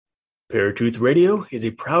Paratruth Radio is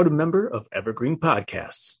a proud member of Evergreen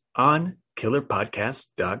Podcasts on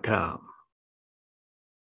KillerPodcast.com.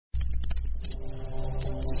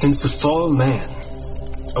 Since the fall of man,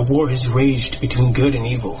 a war has raged between good and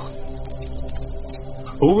evil.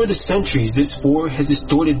 Over the centuries, this war has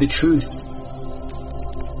distorted the truth.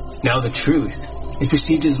 Now the truth is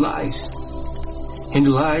perceived as lies, and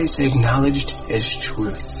lies acknowledged as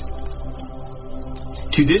truth.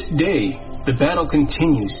 To this day, the battle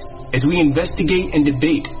continues as we investigate and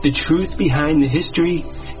debate the truth behind the history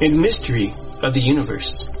and mystery of the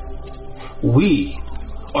universe. We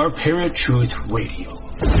are Paratruth Radio.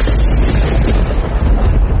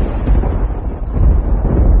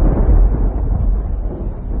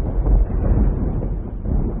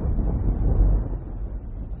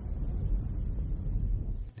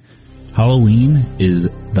 Halloween is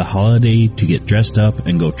the holiday to get dressed up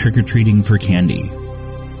and go trick-or-treating for candy.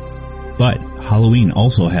 But Halloween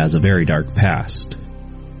also has a very dark past.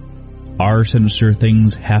 Are sinister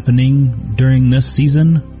things happening during this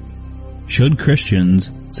season? Should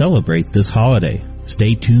Christians celebrate this holiday?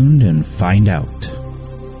 Stay tuned and find out.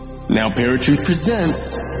 Now Paratruth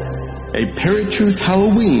presents a Paratruth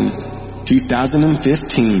Halloween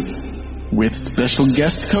 2015 with special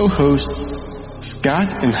guest co-hosts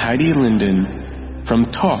Scott and Heidi Linden from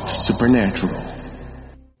Talk Supernatural.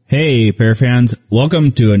 Hey, Parafans,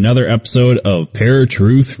 welcome to another episode of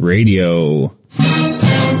Paratruth Radio.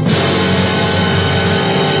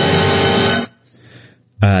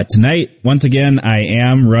 Tonight, once again, I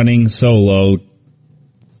am running solo.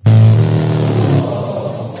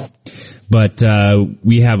 But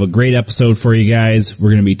we have a great episode for you guys. We're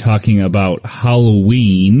going to be talking about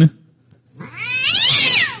Halloween.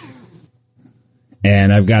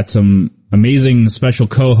 And I've got some amazing special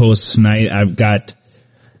co-hosts tonight. I've got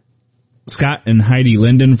Scott and Heidi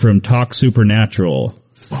Linden from Talk Supernatural.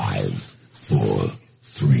 5, 4,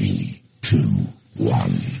 3, 2,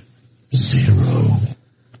 1, 0.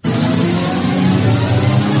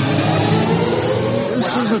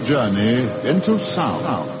 This is a journey into sound.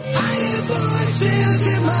 I hear voices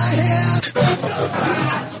in my head.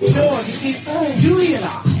 Sure, you see, Julie and I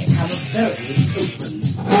have a very open...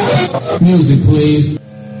 Music, please.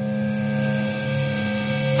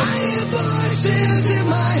 Voices in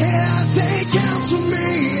my head, they counsel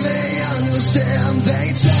me, they understand,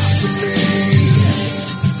 they talk to me.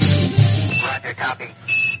 Roger, copy.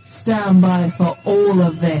 Stand by for all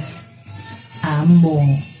of this and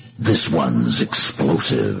more. This one's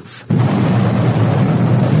explosive.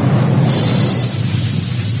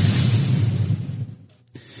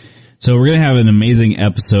 So we're going to have an amazing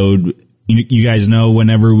episode. You guys know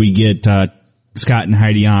whenever we get Scott and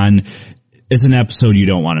Heidi on, it's an episode you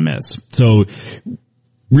don't want to miss. So,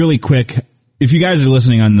 really quick, if you guys are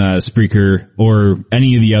listening on Spreaker or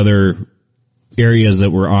any of the other areas that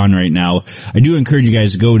we're on right now, I do encourage you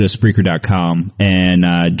guys to go to Spreaker.com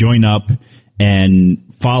and join up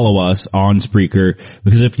and follow us on Spreaker,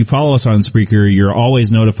 because if you follow us on Spreaker, you're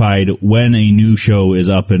always notified when a new show is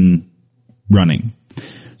up and running.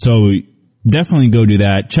 So, definitely go do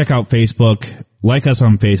that. Check out Facebook. Like us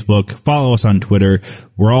on Facebook, follow us on Twitter.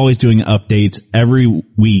 We're always doing updates every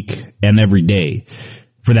week and every day,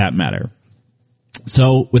 for that matter.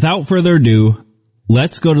 So, without further ado,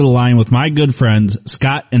 let's go to the line with my good friends,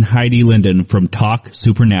 Scott and Heidi Linden from Talk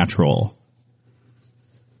Supernatural.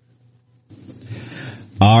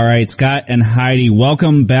 All right, Scott and Heidi,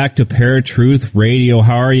 welcome back to Paratruth Radio.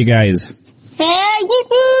 How are you guys? Hey, woot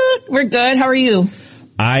woot! We're good. How are you?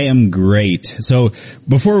 I am great. So,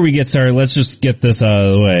 before we get started, let's just get this out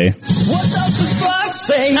of the way. What does the fuck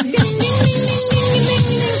say? What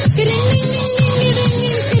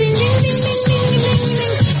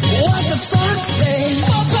the fuck say?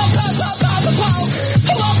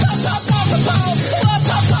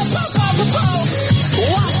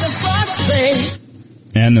 What the fuck say?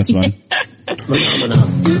 And this one. Phenomena.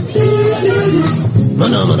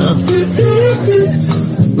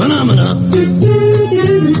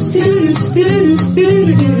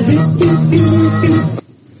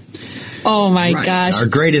 Oh my gosh. Our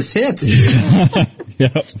greatest hits.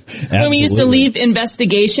 Yep, when we used to leave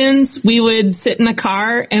investigations, we would sit in the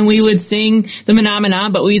car and we would sing the phenomena,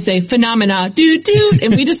 but we would say phenomena, dude,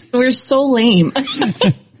 and we're so lame.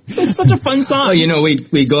 It's such a fun song. Well, you know,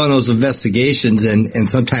 we'd go on those investigations and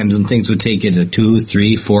sometimes when things would take you to 2,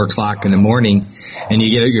 3, 4 o'clock in the morning and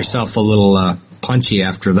you get yourself a little, punchy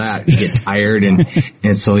after that. You get tired and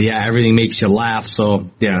so yeah, everything makes you laugh. So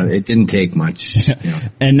yeah, it didn't take much. You know.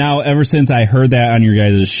 And now ever since I heard that on your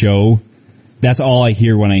guys' show, that's all I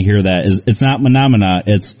hear when I hear that is it's not phenomena,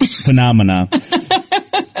 it's phenomena.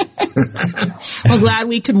 Well, glad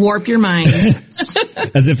we could warp your mind.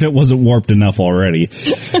 As if it wasn't warped enough already.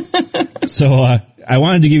 So, I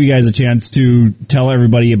wanted to give you guys a chance to tell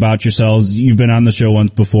everybody about yourselves. You've been on the show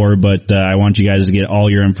once before, but I want you guys to get all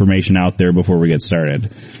your information out there before we get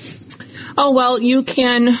started. Oh, well, you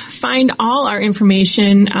can find all our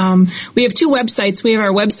information. We have two websites. We have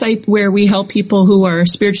our website where we help people who are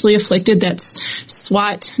spiritually afflicted. That's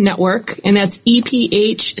SWAT Network, and that's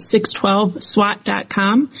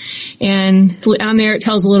EPH612SWAT.com. And on there it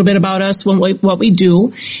tells a little bit about us, what we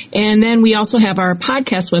do. And then we also have our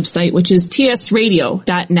podcast website, which is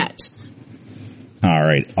tsradio.net. All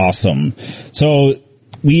right, awesome. So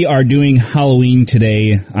we are doing Halloween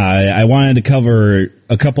today. I wanted to cover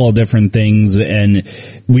a couple of different things, and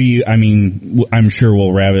I'm sure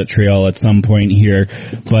we'll rabbit trail at some point here,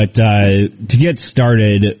 but to get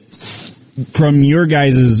started, from your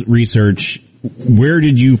guys' research, where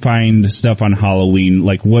did you find stuff on Halloween?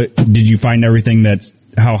 Like, what did you find everything that's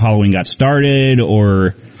how Halloween got started,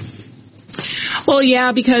 or? Well,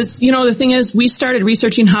 yeah, because, the thing is, we started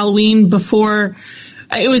researching Halloween before.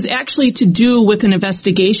 It was actually to do with an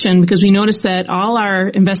investigation, because we noticed that all our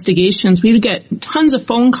investigations, we would get tons of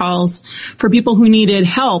phone calls for people who needed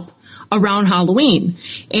help around Halloween.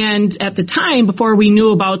 And at the time, before we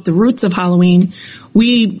knew about the roots of Halloween,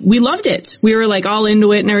 we loved it. We were like all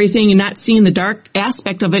into it and everything, and not seeing the dark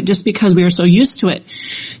aspect of it just because we were so used to it.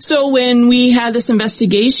 So when we had this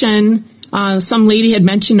investigation, some lady had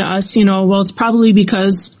mentioned to us, well, it's probably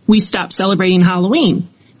because we stopped celebrating Halloween.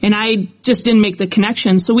 And I just didn't make the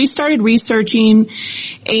connection. So we started researching,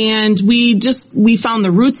 and we found the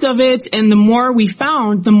roots of it. And the more we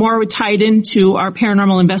found, the more it tied into our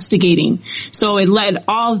paranormal investigating. So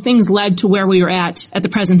all things led to where we were at the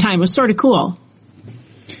present time. It was sort of cool.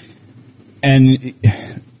 And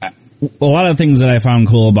a lot of things that I found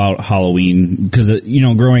cool about Halloween, because,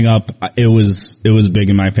 growing up, it was big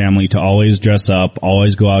in my family to always dress up,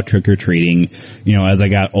 always go out trick-or-treating. As I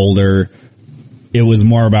got older, it was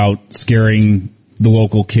more about scaring the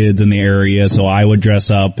local kids in the area, so I would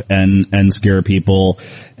dress up and scare people.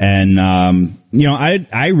 And,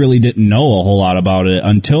 I really didn't know a whole lot about it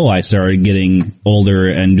until I started getting older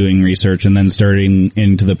and doing research, and then starting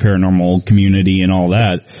into the paranormal community and all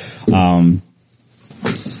that.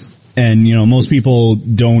 And, most people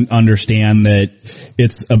don't understand that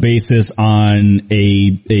it's a basis on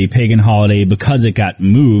a pagan holiday because it got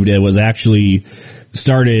moved. It was actually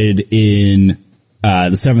started in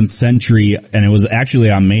the 7th century, and it was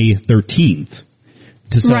actually on May 13th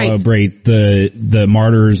to celebrate the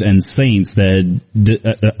martyrs and saints that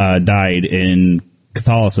died in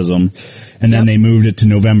Catholicism. And then they moved it to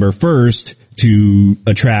November 1st to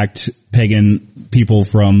attract pagan people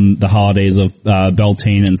from the holidays of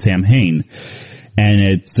Beltane and Samhain. And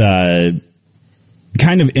it's kind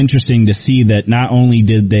of interesting to see that not only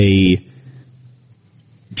did they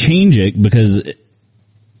change it because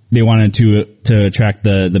they wanted to attract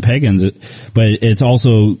the pagans, but it's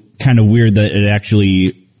also kind of weird that it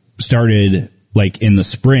actually started like in the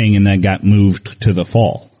spring and then got moved to the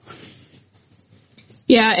fall.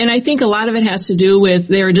 Yeah, and I think a lot of it has to do with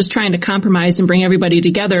they were just trying to compromise and bring everybody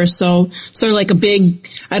together. So sort of like a big,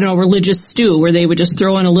 religious stew where they would just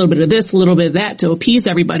throw in a little bit of this, a little bit of that to appease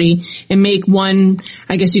everybody and make one,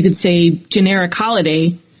 I guess you could say, generic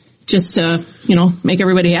holiday just to, make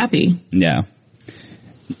everybody happy. Yeah.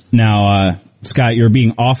 Now, Scott, you're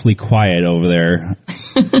being awfully quiet over there.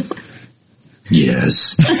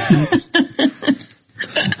 Yes.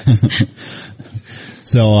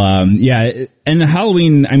 So, and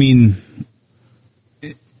Halloween,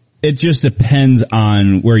 it just depends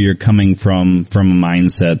on where you're coming from a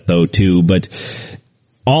mindset, though, too. But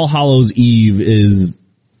All Hallows Eve is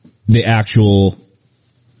the actual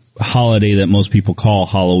holiday that most people call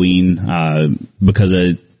Halloween, because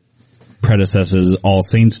it predecesses All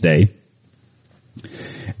Saints Day.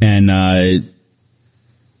 And,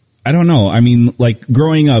 I don't know. Like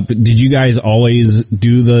growing up, did you guys always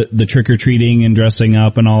do the trick-or-treating and dressing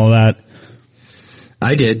up and all of that?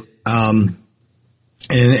 I did. And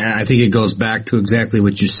I think it goes back to exactly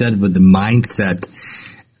what you said with the mindset.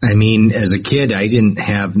 As a kid, I didn't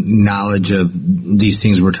have knowledge of these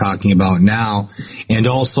things we're talking about now. And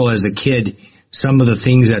also as a kid, some of the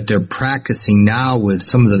things that they're practicing now with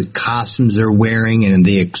some of the costumes they're wearing and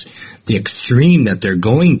the extreme that they're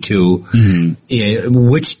going to,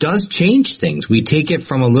 which does change things. We take it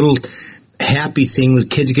from a little happy thing with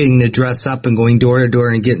kids getting to dress up and going door to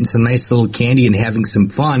door and getting some nice little candy and having some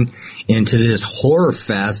fun into this horror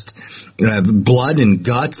fest, blood and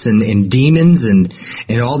guts and demons and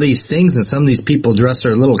all these things. And some of these people dress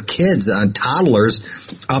their little kids,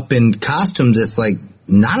 toddlers, up in costumes. It's like,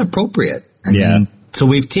 not appropriate. I mean, so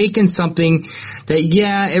we've taken something that,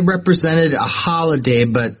 it represented a holiday,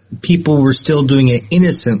 but people were still doing it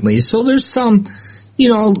innocently. So there's some,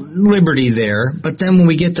 liberty there. But then when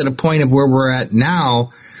we get to the point of where we're at now,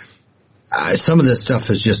 some of this stuff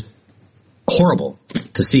is just horrible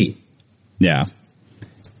to see. Yeah.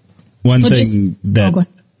 One thing that,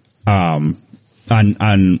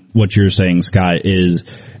 on what you're saying, Scott, is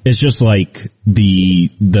it's just like the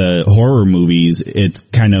horror movies. It's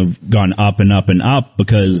kind of gone up and up and up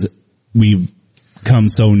because we've come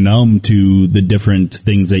so numb to the different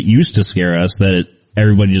things that used to scare us that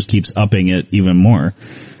everybody just keeps upping it even more.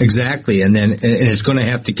 Exactly. And it's going to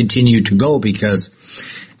have to continue to go because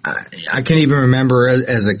I can even remember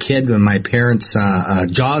as a kid when my parents,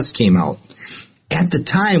 Jaws came out. At the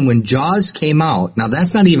time when Jaws came out, now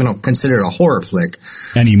that's not even considered a horror flick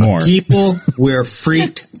anymore. People were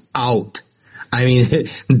freaked out. I mean,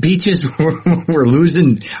 beaches were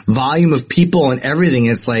losing volume of people and everything.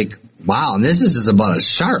 It's like, wow, and this is just about a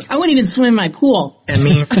shark. I wouldn't even swim in my pool. I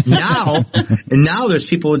mean, now there's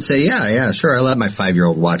people would say, yeah, sure, I let my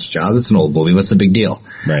 5-year-old watch Jaws. It's an old movie. What's the big deal?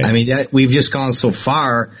 Right. I mean, we've just gone so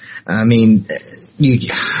far. I mean,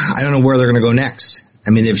 I don't know where they're going to go next. I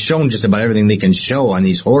mean, they've shown just about everything they can show on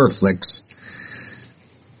these horror flicks.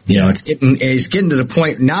 It's getting to the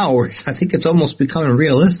point now where I think it's almost becoming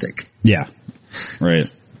realistic. Yeah. Right.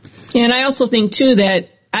 And I also think too that,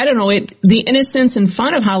 I don't know, the innocence and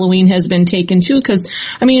fun of Halloween has been taken too, because,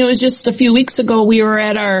 I mean, it was just a few weeks ago we were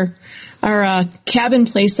at our cabin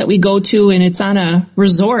place that we go to, and it's on a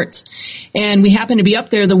resort. And we happened to be up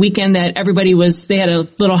there the weekend that they had a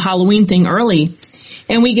little Halloween thing early.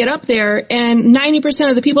 And we get up there, and 90%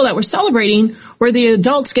 of the people that were celebrating were the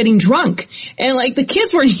adults getting drunk. And, like, the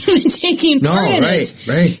kids weren't even taking part in it.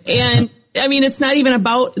 Right. And, I mean, it's not even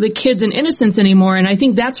about the kids and innocence anymore. And I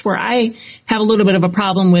think that's where I have a little bit of a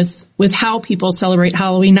problem with how people celebrate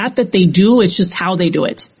Halloween. Not that they do, it's just how they do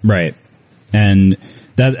it. Right. And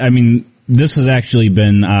that, I mean, this has actually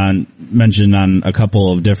been mentioned on a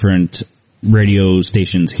couple of different radio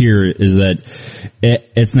stations here, is that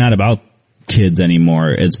it's not about kids anymore.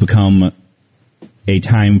 It's become a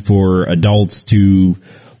time for adults to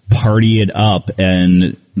party it up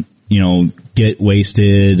and, get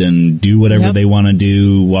wasted and do whatever they want to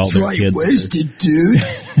do while their kids wasted, dude.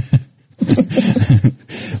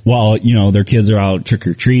 While, their kids are out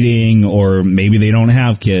trick-or-treating, or maybe they don't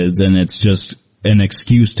have kids and it's just an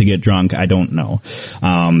excuse to get drunk. I don't know.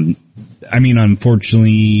 I mean,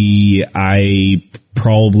 unfortunately, I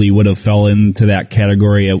probably would have fell into that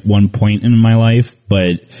category at one point in my life,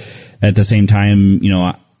 but at the same time,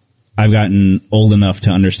 I've gotten old enough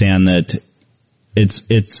to understand that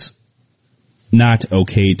it's not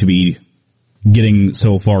okay to be getting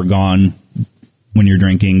so far gone when you're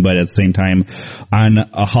drinking, but at the same time, on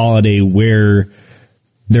a holiday where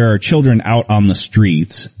there are children out on the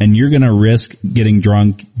streets and you're going to risk getting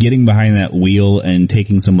drunk, getting behind that wheel and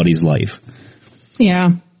taking somebody's life.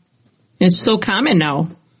 Yeah. It's so common now.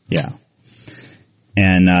 Yeah.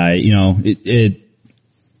 And, it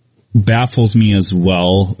baffles me as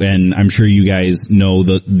well. And I'm sure you guys know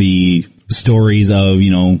the stories of,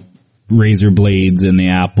 razor blades in the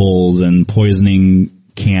apples and poisoning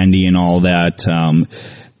candy and all that.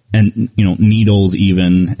 And, needles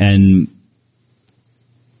even. And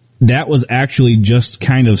that was actually just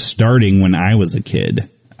kind of starting when I was a kid.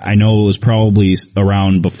 I know it was probably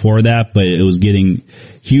around before that, but it was getting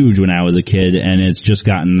huge when I was a kid, and it's just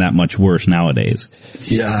gotten that much worse nowadays.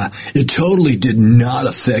 Yeah, it totally did not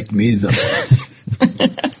affect me, though.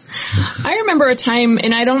 I remember a time,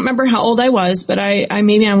 and I don't remember how old I was, but I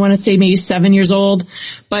want to say maybe 7 years old,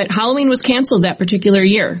 but Halloween was canceled that particular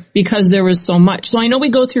year because there was so much. So I know we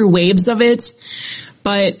go through waves of it,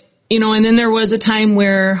 but and then there was a time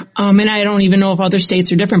where, and I don't even know if other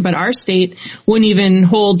states are different, but our state wouldn't even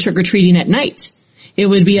hold trick-or-treating at night. It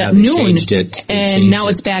would be at noon, and now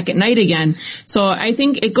it's back at night again. So I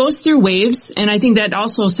think it goes through waves, and I think that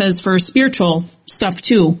also says for spiritual stuff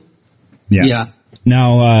too. Yeah.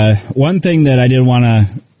 Now, one thing that I did want to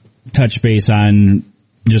touch base on,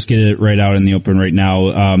 just get it right out in the open right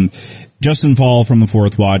now. Justin Fall from the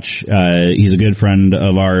Fourth Watch, he's a good friend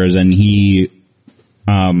of ours, and he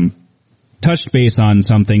touched base on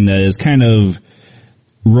something that is kind of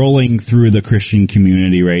rolling through the Christian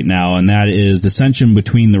community right now, and that is dissension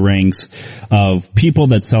between the ranks of people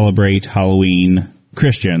that celebrate Halloween,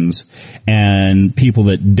 Christians, and people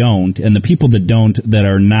that don't, and the people that don't, that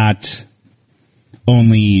are not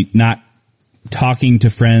only not talking to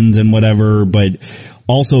friends and whatever, but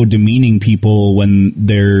also demeaning people when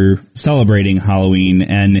they're celebrating Halloween.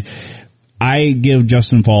 And I give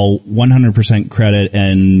Justin Fall 100% credit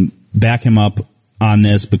and back him up on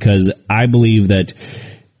this because I believe that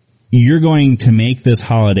you're going to make this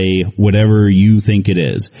holiday whatever you think it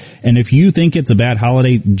is. And if you think it's a bad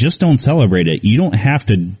holiday, just don't celebrate it. You don't have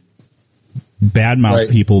to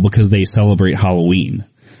badmouth people because they celebrate Halloween.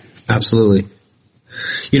 Absolutely.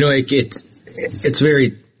 It's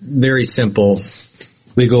very, very simple.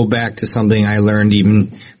 We go back to something I learned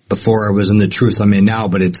even before I was in the truth I'm in now,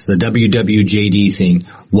 but it's the WWJD thing.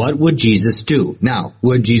 What would Jesus do? Now,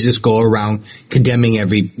 would Jesus go around condemning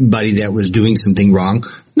everybody that was doing something wrong?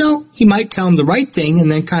 No, he might tell them the right thing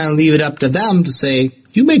and then kind of leave it up to them to say,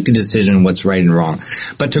 you make the decision what's right and wrong.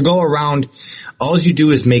 But to go around, all you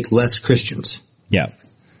do is make less Christians. Yeah.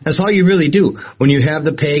 That's all you really do. When you have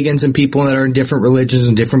the pagans and people that are in different religions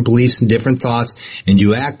and different beliefs and different thoughts, and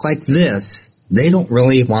you act like this, they don't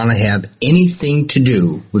really want to have anything to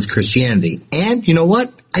do with Christianity. And you know what?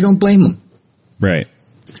 I don't blame them. Right.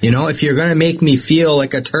 If you're going to make me feel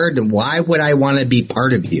like a turd, then why would I want to be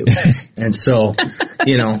part of you? And so,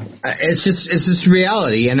 it's just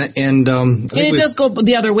reality. And it does go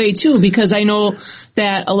the other way too, because I know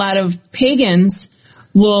that a lot of pagans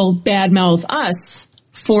will badmouth us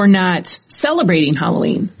for not celebrating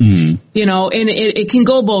Halloween. And it can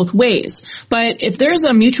go both ways. But if there's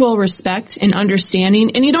a mutual respect and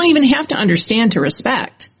understanding, and you don't even have to understand to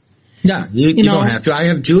respect. Yeah, you don't have to. I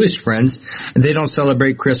have Jewish friends, and they don't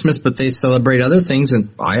celebrate Christmas, but they celebrate other things, and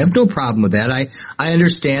I have no problem with that. I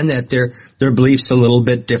understand that their beliefs a little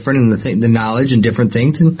bit different and the knowledge and different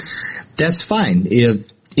things, and that's fine.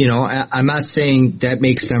 I'm not saying that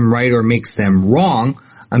makes them right or makes them wrong.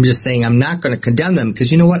 I'm just saying I'm not going to condemn them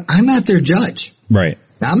because you know what? I'm not their judge. Right.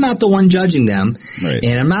 I'm not the one judging them,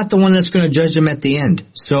 and I'm not the one that's going to judge them at the end.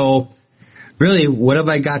 So, really, what have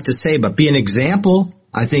I got to say? But be an example.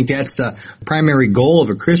 I think that's the primary goal of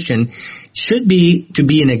a Christian, should be to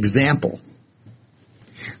be an example.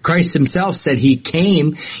 Christ himself said he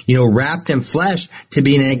came, wrapped in flesh to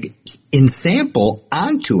be an example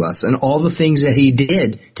unto us, and all the things that he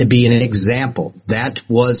did to be an example. That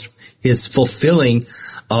was his fulfilling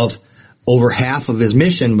of over half of his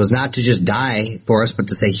mission, was not to just die for us, but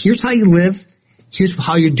to say, here's how you live, here's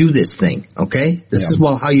how you do this thing, okay? This is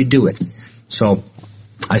how you do it. So,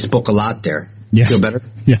 I spoke a lot there. Yeah. Feel better?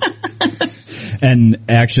 Yeah. And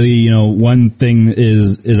actually, one thing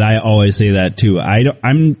is I always say that too.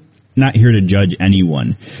 I'm not here to judge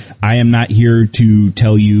anyone. I am not here to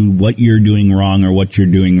tell you what you're doing wrong or what you're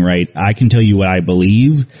doing right. I can tell you what I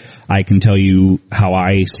believe. I can tell you how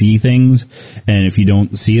I see things. And if you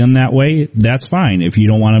don't see them that way, that's fine. If you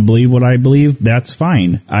don't want to believe what I believe, that's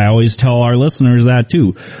fine. I always tell our listeners that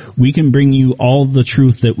too. We can bring you all the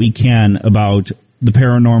truth that we can about the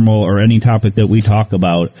paranormal or any topic that we talk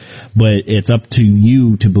about, but it's up to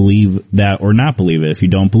you to believe that or not believe it. If you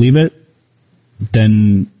don't believe it,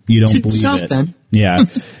 then you don't believe it. Then. Yeah.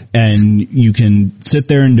 And you can sit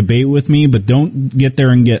there and debate with me, but don't get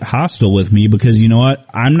there and get hostile with me, because you know what?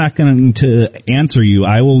 I'm not going to answer you.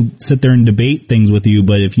 I will sit there and debate things with you,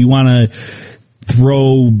 but if you want to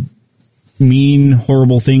throw mean,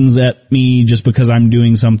 horrible things at me just because I'm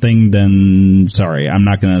doing something, then sorry, I'm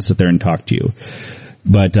not going to sit there and talk to you.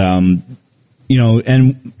 But,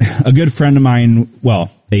 and a good friend of mine,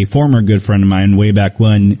 a former good friend of mine way back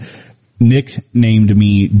when, nicknamed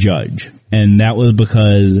me Judge. And that was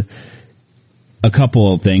because a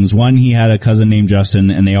couple of things. One, he had a cousin named Justin,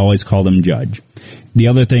 and they always called him Judge. The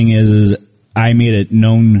other thing is I made it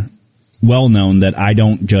well known that I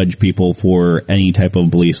don't judge people for any type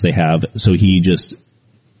of beliefs they have, so he just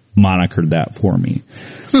monikered that for me.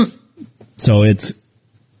 So it's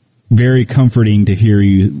very comforting to hear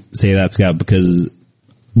you say that, Scott, because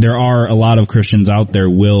there are a lot of Christians out there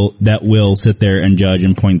that will sit there and judge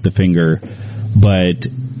and point the finger, but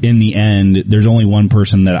in the end, there's only one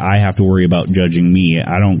person that I have to worry about judging me.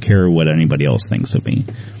 I don't care what anybody else thinks of me.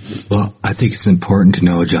 Well, I think it's important to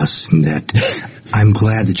know, Justin, that I'm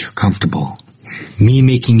glad that you're comfortable. Me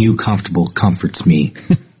making you comfortable comforts me.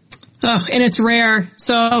 Oh, and it's rare,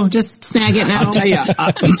 so just snag it now. I'll tell you,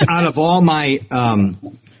 out of all my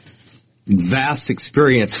vast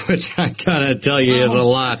experience, which I gotta tell you is a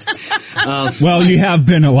lot. Well, you have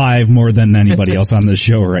been alive more than anybody else on this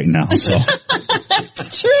show right now, so.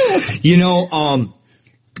 It's true.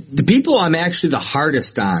 The people I'm actually the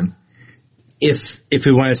hardest on, if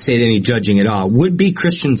we want to say any judging at all, would be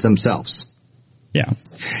Christians themselves. Yeah.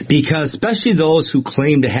 Because especially those who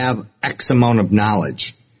claim to have X amount of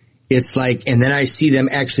knowledge. It's like, and then I see them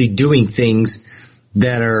actually doing things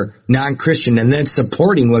that are non-Christian and then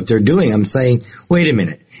supporting what they're doing. I'm saying, wait a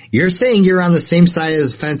minute. You're saying you're on the same side of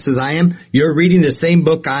the fence as I am. You're reading the same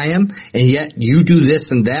book I am, and yet you do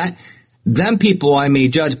this and that. Them people I may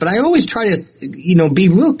judge, but I always try to, be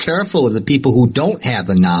real careful with the people who don't have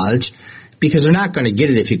the knowledge, because they're not going to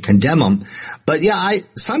get it if you condemn them. But yeah,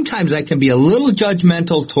 sometimes I can be a little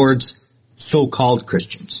judgmental towards so-called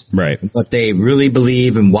Christians. Right. What they really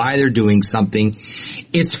believe and why they're doing something.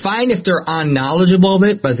 It's fine if they're unknowledgeable of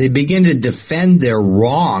it, but they begin to defend their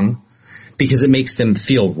wrong because it makes them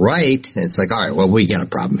feel right. And it's like, all right, well, we got a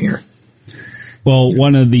problem here. Well,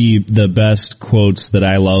 one of the best quotes that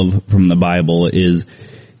I love from the Bible is,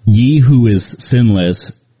 "Ye who is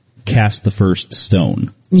sinless, cast the first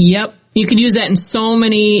stone." Yep. You can use that in so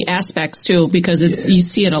many aspects too, because you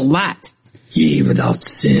see it a lot. Ye without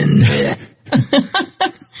sin.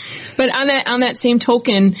 But on that same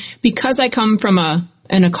token, because I come from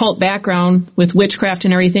an occult background with witchcraft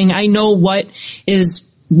and everything, I know what is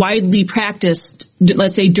widely practiced,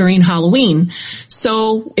 let's say during Halloween.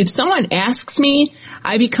 So if someone asks me,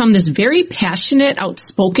 I become this very passionate,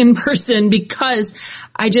 outspoken person because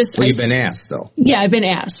you've been asked though. Yeah, I've been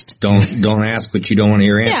asked. Don't ask what you don't want to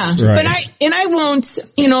hear answers. Yeah, right. But I won't,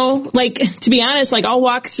 to be honest, I'll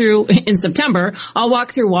walk through in September, I'll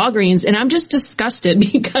walk through Walgreens and I'm just disgusted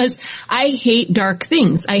because I hate dark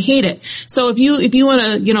things. I hate it. So if you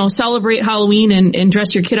want to, celebrate Halloween and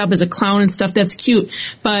dress your kid up as a clown and stuff, that's cute.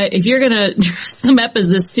 But if you're going to dress them up as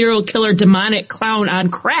this serial killer demonic clown on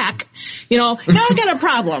crack, now I've got a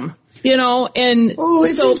problem, and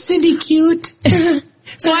isn't Cindy cute?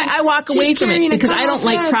 So I walk away from it because I don't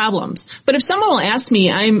like problems. But if someone will ask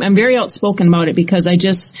me, I'm very outspoken about it because I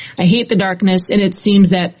hate the darkness, and it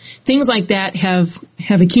seems that things like that have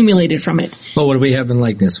accumulated from it. Well, what do we have in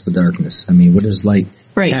likeness with darkness? I mean, what does light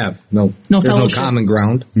have? No there's fellowship. No common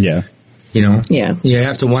ground. Yeah. Yeah. You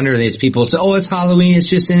have to wonder, these people say, oh, it's Halloween, it's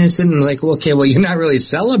just innocent. And like, okay, well, you're not really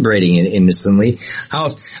celebrating it innocently.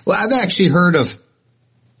 I've actually heard of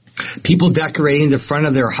people decorating the front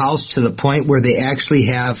of their house to the point where they actually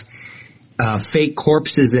have fake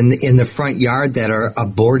corpses in the front yard that are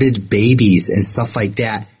aborted babies and stuff like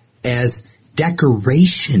that as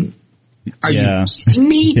decoration. Are you kidding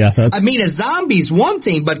me? Yeah, I mean, a zombie's one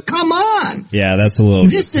thing, but come on. Yeah, that's a little...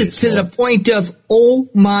 This is to the point of, oh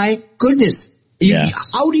my goodness.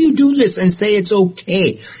 How do you do this and say it's okay?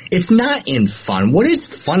 It's not in fun. What is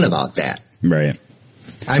fun about that? Right.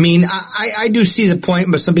 I mean, I do see the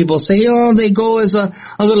point, but some people say, oh, they go as a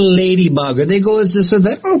little ladybug, or they go as this or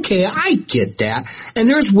that. Okay, I get that. And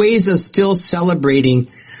there's ways of still celebrating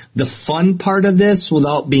the fun part of this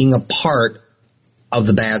without being a part of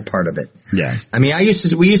the bad part of it. Yeah. I mean,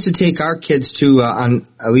 we used to take our kids to,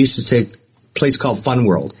 we used to take a place called Fun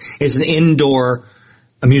World. It's an indoor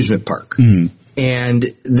amusement park. Mm. And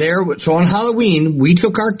so on Halloween, we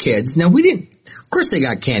took our kids. Now of course they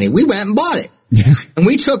got candy. We went and bought it. Yeah. And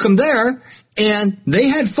we took them there, and they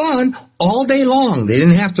had fun all day long. They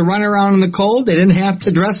didn't have to run around in the cold. They didn't have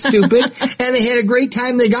to dress stupid. And they had a great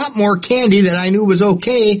time. They got more candy that I knew was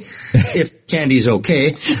okay, if candy's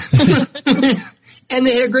okay. And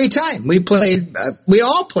they had a great time. We played, we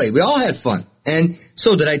all had fun. And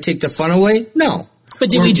so did I take the fun away? No.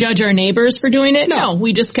 But did we judge our neighbors for doing it? No.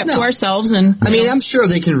 We just kept to ourselves. And I mean, I'm sure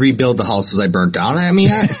they can rebuild the houses I burnt down. I mean,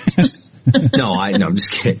 I'm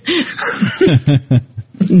just kidding.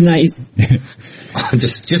 Nice.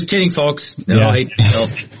 just kidding, folks. No, yeah.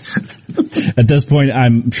 At this point,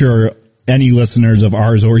 I'm sure any listeners of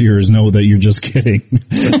ours or yours know that you're just kidding.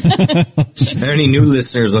 Any new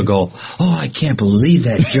listeners will go, oh, I can't believe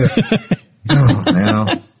that jerk. Oh, well.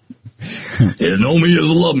 You know me as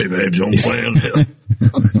love me, babe. Don't plan.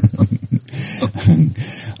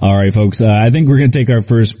 All right, folks. I think we're going to take our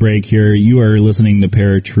first break here. You are listening to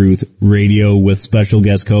Paratruth Radio with special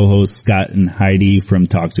guest co-hosts Scott and Heidi from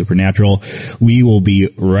Talk Supernatural. We will be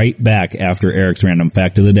right back after Eric's random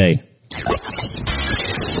fact of the day.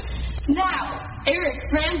 Now,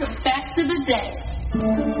 Eric's random fact of the day.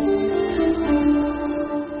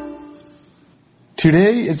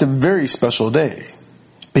 Today is a very special day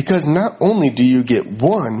because not only do you get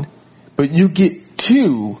one, but you get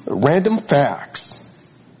two random facts.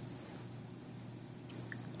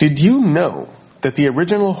 Did you know that the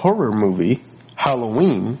original horror movie,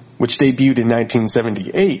 Halloween, which debuted in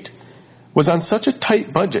 1978, was on such a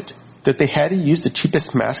tight budget that they had to use the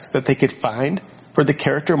cheapest mask that they could find for the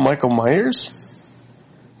character Michael Myers?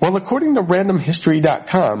 Well, according to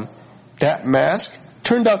randomhistory.com, that mask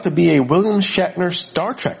turned out to be a William Shatner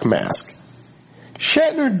Star Trek mask.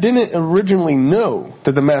 Shatner didn't originally know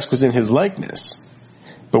that the mask was in his likeness,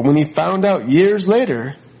 but when he found out years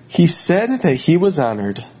later, he said that he was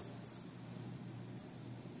honored.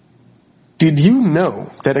 Did you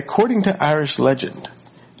know that according to Irish legend,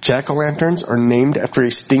 jack-o'-lanterns are named after a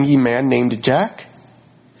stingy man named Jack?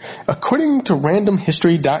 According to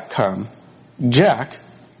randomhistory.com, Jack,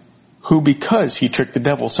 who because he tricked the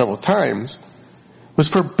devil several times, was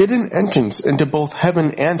forbidden entrance into both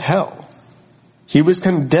heaven and hell. He was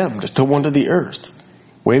condemned to wander the earth,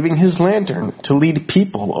 waving his lantern to lead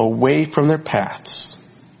people away from their paths.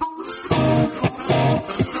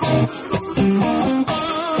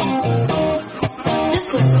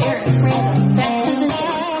 This was Eric's random fact of the day.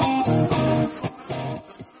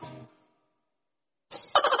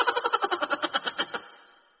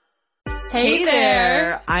 Hey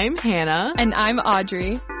there! I'm Hannah. And I'm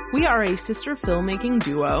Audrey. We are a sister filmmaking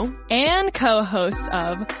duo and co-hosts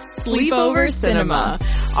of Sleepover Cinema,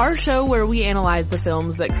 our show where we analyze the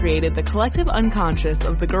films that created the collective unconscious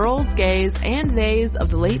of the girls, gays, and theys of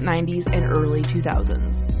the late 90s and early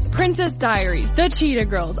 2000s. Princess Diaries, The Cheetah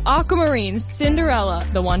Girls, Aquamarine, Cinderella,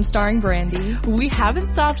 the one starring Brandy. We haven't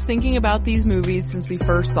stopped thinking about these movies since we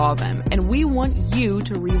first saw them, and we want you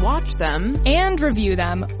to rewatch them and review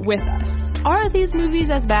them with us. Are these movies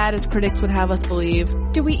as bad as critics would have us believe?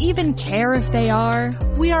 Do we even care if they are?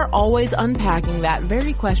 We are always unpacking that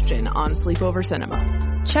very question on Sleepover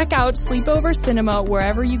Cinema. Check out Sleepover Cinema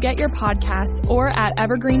wherever you get your podcasts or at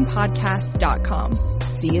evergreenpodcasts.com.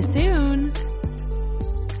 See you soon.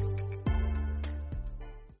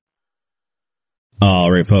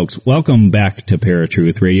 All right, folks, welcome back to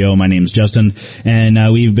Paratruth Radio. My name's Justin, and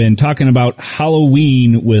we've been talking about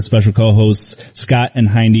Halloween with special co-hosts Scott and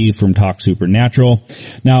Heidi from Talk Supernatural.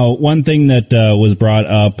 Now, one thing that was brought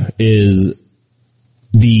up is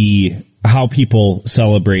how people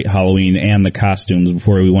celebrate Halloween and the costumes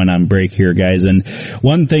before we went on break here, guys. And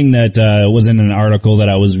one thing that was in an article that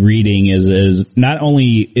I was reading is not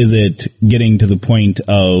only is it getting to the point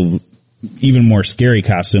of even more scary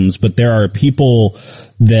costumes, but there are people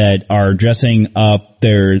that are dressing up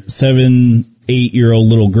their 7-8-year-old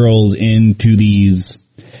little girls into these,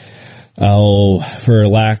 for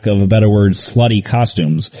lack of a better word, slutty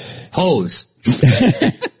costumes. Hoes.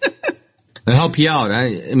 I'll help you out.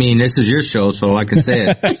 I mean, this is your show, so I can say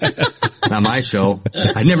it. Not my show.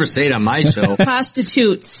 I never say it on my show.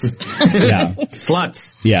 Prostitutes. Yeah.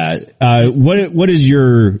 Sluts. Yeah. What is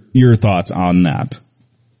your thoughts on that?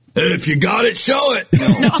 If you got it, show it.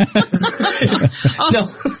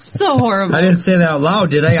 No. So horrible. I didn't say that out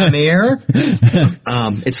loud, did I, on the air?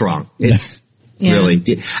 It's wrong. It's really,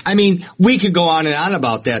 I mean, we could go on and on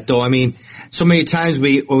about that, though. I mean, so many times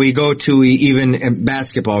we go to even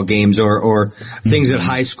basketball games or things at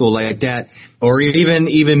high school like that, or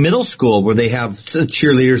even middle school where they have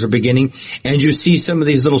cheerleaders are beginning, and you see some of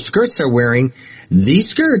these little skirts they're wearing. These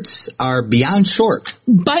skirts are beyond short.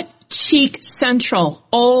 Butt cheek central.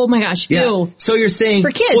 Oh my gosh. Yeah. Ew. So you're saying, for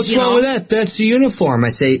kids, what's wrong with that? That's the uniform. I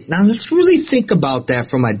say, now let's really think about that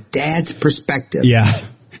from a dad's perspective. Yeah.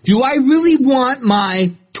 Do I really want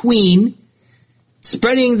my tween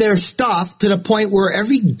spreading their stuff to the point where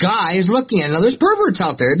every guy is looking at it? Now there's perverts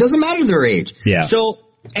out there. It doesn't matter their age. Yeah. So,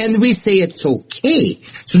 and we say it's okay.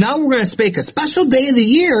 So now we're going to make a special day of the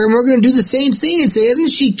year and we're going to do the same thing and say,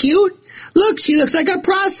 isn't she cute? Look, she looks like a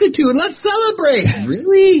prostitute. Let's celebrate.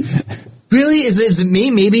 Really? Really? Is it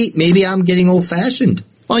me? Maybe I'm getting old fashioned.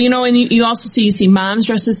 Well, and you also see moms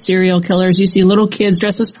dressed as serial killers. You see little kids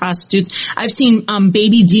dressed as prostitutes. I've seen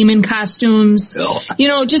baby demon costumes.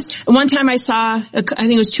 Just one time I saw, I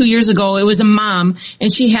think it was 2 years ago, it was a mom,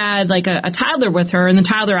 and she had like a toddler with her, and the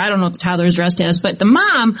toddler, I don't know what the toddler is dressed as, but the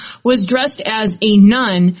mom was dressed as a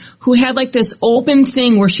nun who had like this open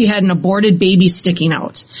thing where she had an aborted baby sticking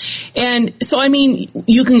out. And so, I mean,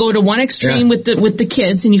 you can go to one extreme with the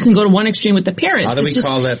kids, and you can go to one extreme with the parents. How do we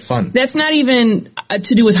call that fun? That's not even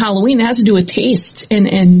to do with Halloween. It has to do with taste and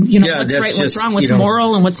what's right, what's wrong, what's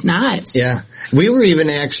moral and what's not. Yeah. We were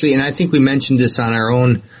even actually, and I think we mentioned this on our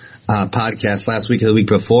own podcast last week or the week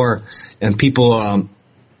before, and people,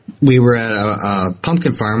 we were at a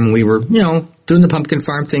pumpkin farm and we were, doing the pumpkin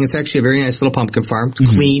farm thing. It's actually a very nice little pumpkin farm.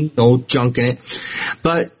 It's clean, no junk in it.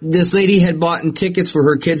 But this lady had bought tickets for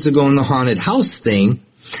her kids to go in the haunted house thing.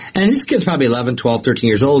 And this kid's probably 11, 12, 13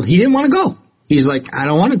 years old. He didn't want to go. He's like, I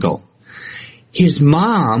don't want to go. His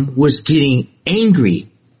mom was getting angry.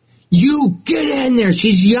 You get in there.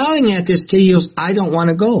 She's yelling at this kid. He goes, I don't want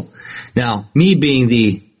to go. Now, me being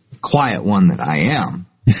the quiet one that I am,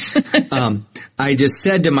 I just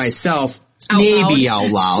said to myself, out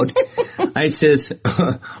loud, I says,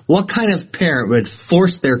 what kind of parent would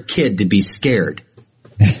force their kid to be scared?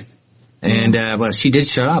 And, well, she did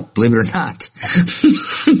shut up, believe it or not.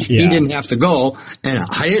 He didn't have to go, and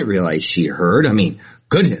I didn't realize she heard. I mean,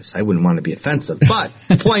 goodness, I wouldn't want to be offensive. But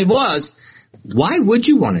the point was, Why would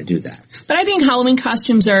you want to do that? But I think Halloween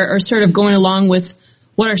costumes are sort of going along with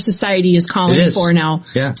what our society is calling for now.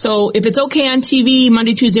 Yeah. So if it's okay on TV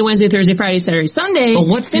Monday, Tuesday, Wednesday, Thursday, Friday, Saturday, Sunday, but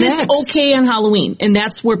what's then next? It's okay on Halloween. And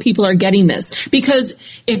that's where people are getting this.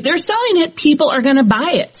 Because if they're selling it, people are going to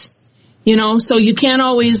buy it. You know, so you can't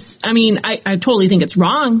always, I mean, I totally think it's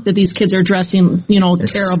wrong that these kids are dressing,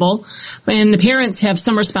 terrible. And the parents have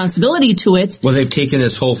some responsibility to it. Well, they've taken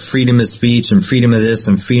this whole freedom of speech and freedom of this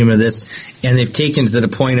and freedom of this, and they've taken it to the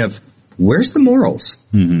point of, where's the morals?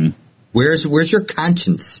 Mm-hmm. Where's your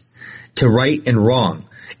conscience to right and wrong?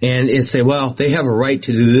 And say, well, they have a right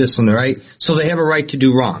to do this and the right, so they have a right to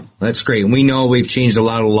do wrong. That's great. And we know we've changed a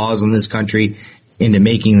lot of laws in this country into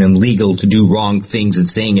making them legal to do wrong things and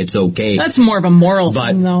saying it's okay. That's more of a moral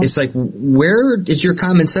thing, though. But it's like, where is your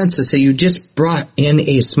common sense to say you just brought in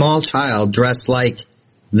a small child dressed like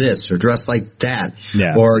this or dressed like that?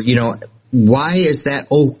 Yeah. Or, why is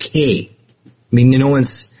that okay? I mean, no one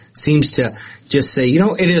seems to just say,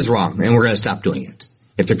 it is wrong and we're going to stop doing it.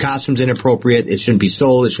 If the costume's inappropriate, it shouldn't be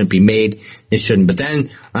sold, it shouldn't be made, it shouldn't. But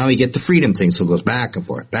then, we get the freedom thing, so it goes back and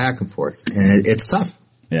forth, and it's tough.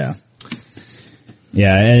 Yeah.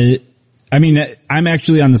 Yeah, I mean, I'm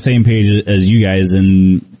actually on the same page as you guys,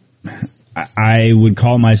 and I would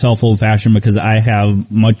call myself old-fashioned because I have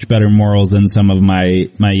much better morals than some of my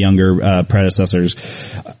younger predecessors,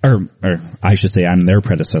 or I should say I'm their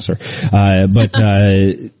predecessor.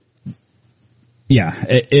 Yeah,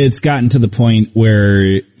 it's gotten to the point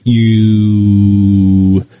where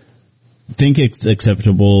you think it's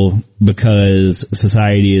acceptable because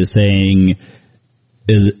society is saying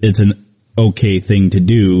it's an okay thing to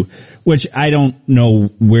do, which I don't know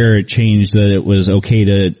where it changed that it was okay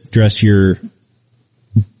to dress your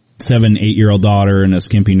 7-8-year-old daughter in a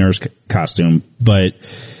skimpy nurse costume, but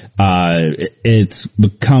it's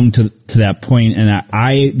become to that point, and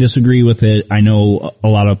I disagree with it. I know a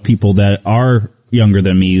lot of people that are younger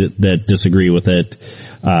than me that disagree with it,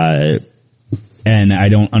 and I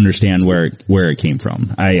don't understand where it came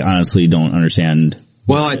from. I honestly don't understand.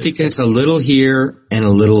 Well, I think it's a little here and a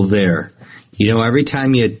little there. Every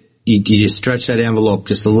time you stretch that envelope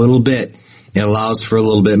just a little bit, it allows for a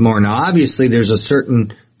little bit more. Now, obviously, there's a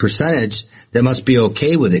certain percentage that must be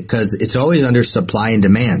okay with it because it's always under supply and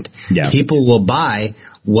demand. Yeah. People will buy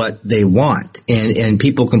what they want, and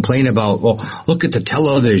people complain about, well, look at the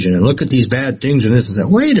television and look at these bad things and this and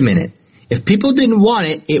that. Wait a minute. If people didn't want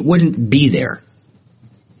it, it wouldn't be there.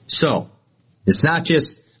 So, it's not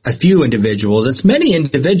just a few individuals, it's many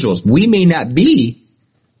individuals. We may not be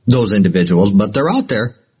those individuals, but they're out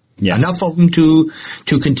there. Yeah. Enough of them to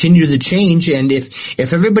continue the change. And if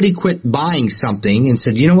everybody quit buying something and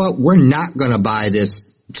said, you know what, we're not going to buy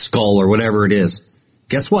this skull or whatever it is,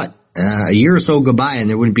 guess what? A year or so go by and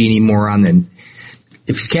there wouldn't be any more on them.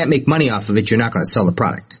 If you can't make money off of it, you're not going to sell the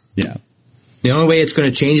product. Yeah. The only way it's going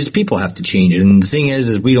to change is people have to change it. And the thing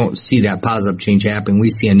is we don't see that positive change happening. We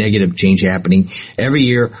see a negative change happening every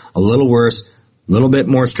year, a little worse. A little bit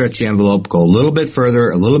more stretchy envelope, go a little bit further,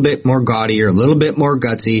 a little bit more gaudier, a little bit more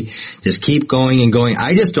gutsy. Just keep going and going.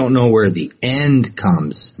 I just don't know where the end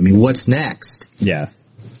comes. I mean, what's next? Yeah.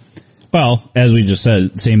 Well, as we just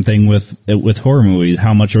said, same thing with horror movies.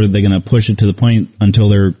 How much are they going to push it to the point until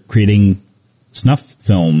they're creating snuff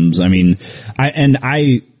films? I mean,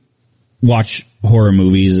 I watch horror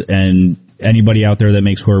movies, and anybody out there that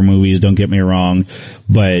makes horror movies, don't get me wrong,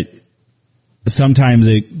 but sometimes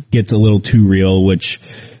it gets a little too real, which,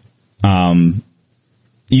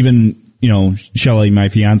 even, Shelley, my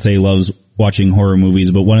fiance, loves watching horror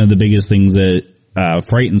movies, but one of the biggest things that,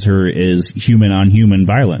 frightens her is human on human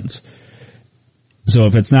violence. So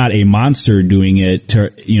if it's not a monster doing it,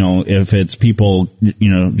 if it's people,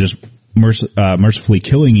 just mercifully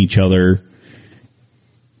killing each other,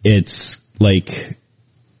 it's like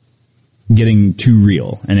getting too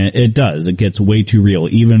real, and it does. It gets way too real,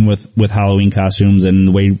 even with Halloween costumes and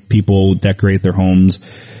the way people decorate their homes.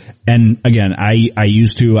 And again, I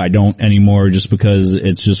used to, I don't anymore, just because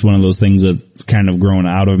it's just one of those things that's kind of grown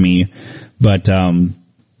out of me. But one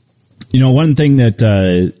thing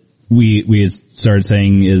that we started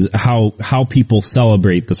saying is how people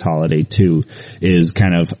celebrate this holiday too is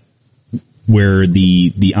kind of where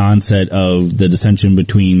the onset of the dissension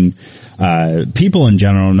between people in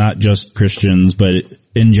general, not just Christians, but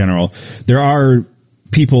in general. There are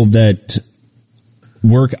people that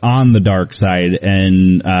work on the dark side,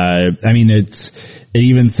 and it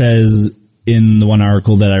even says in the one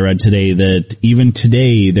article that I read today that even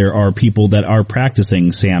today there are people that are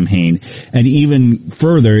practicing Samhain. And even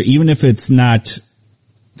further, even if it's not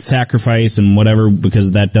sacrifice and whatever,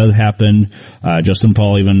 because that does happen, Justin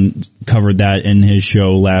Paul even covered that in his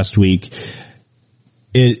show last week.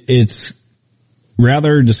 it's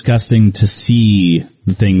rather disgusting to see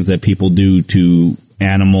the things that people do to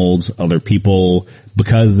animals, other people,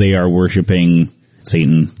 because they are worshiping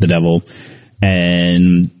Satan, the devil.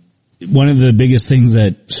 And one of the biggest things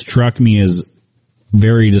that struck me as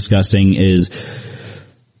very disgusting is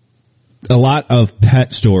a lot of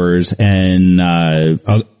pet stores and,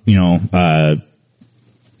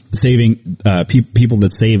 saving, people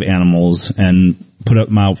that save animals and put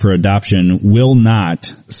them out for adoption will not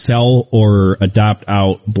sell or adopt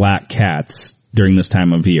out black cats during this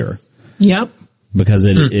time of year. Yep. Because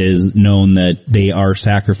it is known that they are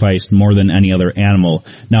sacrificed more than any other animal.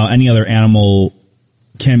 Now, any other animal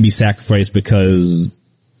can be sacrificed because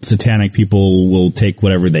satanic people will take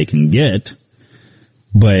whatever they can get.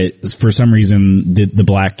 But for some reason, the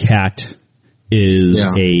black cat is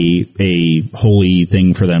a holy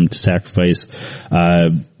thing for them to sacrifice.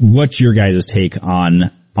 What's your guys' take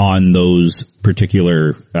on those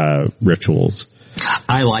particular rituals?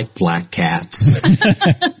 I like black cats.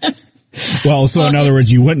 Well, so in other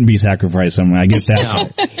words, you wouldn't be sacrificing them. I get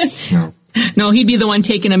that. No, he'd be the one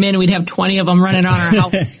taking them in, and we'd have 20 of them running on our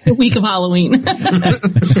house the week of Halloween.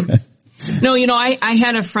 No, I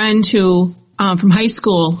had a friend who from high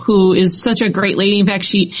school who is such a great lady. In fact,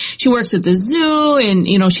 she works at the zoo,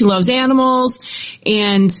 and she loves animals,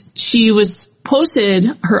 and she was posted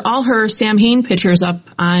all her Samhain pictures up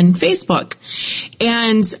on Facebook.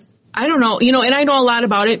 And I don't know, and I know a lot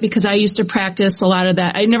about it because I used to practice a lot of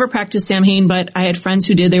that. I never practiced Samhain, but I had friends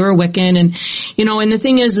who did. They were Wiccan, and and the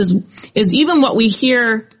thing is even what we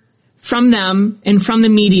hear from them and from the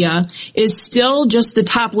media is still just the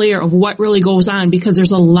top layer of what really goes on, because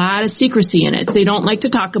there's a lot of secrecy in it. They don't like to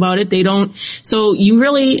talk about it. They don't. So you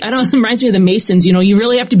really, it reminds me of the Masons, you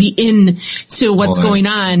really have to be in to what's going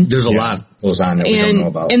on. There's a lot that goes on that we don't know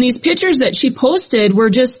about. And these pictures that she posted were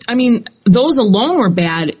just, those alone were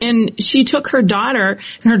bad. And she took her daughter,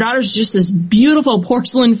 and her daughter's just this beautiful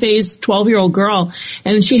porcelain-faced 12-year-old girl,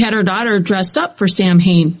 and she had her daughter dressed up for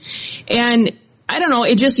Samhain. And I don't know,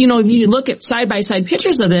 it just, if you look at side-by-side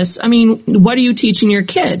pictures of this, what are you teaching your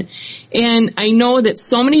kid? And I know that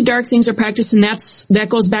so many dark things are practiced, and that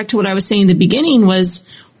goes back to what I was saying in the beginning, was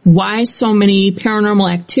why so many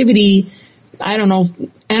paranormal activity,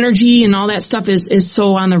 energy and all that stuff is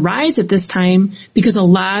so on the rise at this time, because a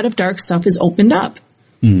lot of dark stuff is opened up.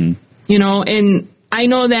 Mm-hmm. And I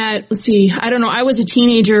know that, I was a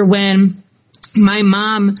teenager when my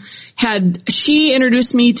mom she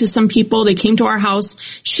introduced me to some people. They came to our house.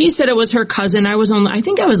 She said it was her cousin. I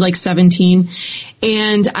think I was like 17,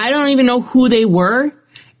 and I don't even know who they were.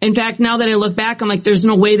 In fact, now that I look back, I'm like, there's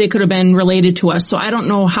no way they could have been related to us. So I don't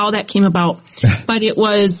know how that came about, but it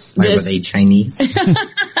was Were they Chinese?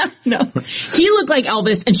 No, he looked like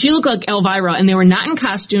Elvis and she looked like Elvira, and they were not in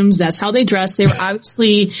costumes. That's how they dressed. They were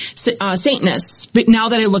obviously Satanists. But now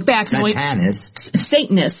that I look back, Satanists.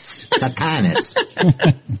 Satanists. Satanists.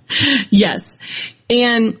 Yes.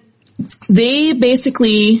 And they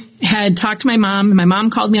basically had talked to my mom, and my mom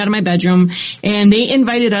called me out of my bedroom, and they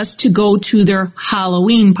invited us to go to their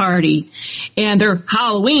Halloween party. And their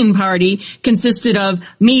Halloween party consisted of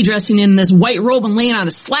me dressing in this white robe and laying on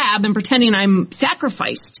a slab and pretending I'm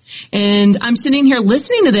sacrificed. And I'm sitting here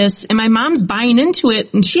listening to this, and my mom's buying into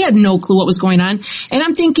it, and she had no clue what was going on. And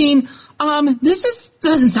I'm thinking, this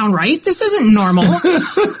doesn't sound right. This isn't normal.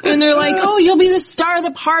 And they're like, oh, you'll be the star of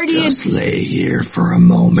the party. Just lay here for a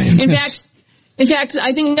moment. In fact,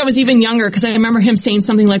 I think I was even younger, because I remember him saying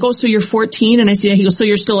something like, oh, so you're 14? And I said, he goes, so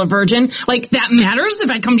you're still a virgin? Like, that matters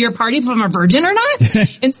if I come to your party if I'm a virgin or not?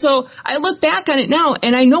 And so I look back on it now,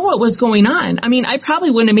 and I know what was going on. I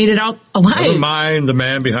probably wouldn't have made it out alive. Never mind the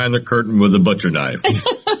man behind the curtain with a butcher knife.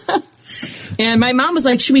 And my mom was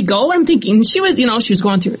like, should we go? I'm thinking she was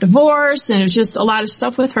going through a divorce, and it was just a lot of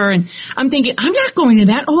stuff with her. And I'm thinking, I'm not going to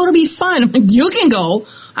that. Oh, it'll be fun. I'm like, you can go.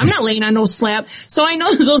 I'm not laying on no slab. So I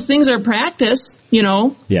know those things are practiced,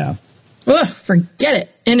 Yeah. Ugh, forget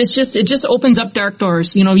it. And it just opens up dark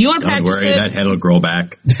doors. You want to practice it. Don't worry, that head will grow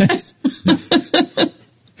back.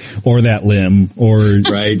 Or that limb, or...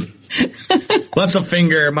 Right. What's a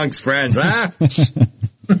finger amongst friends, huh?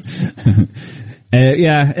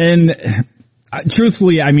 Yeah, and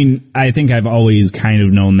truthfully, I think I've always kind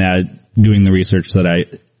of known that doing the research that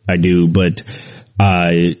I do, but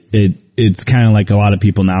it's kind of like a lot of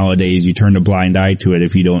people nowadays. You turn a blind eye to it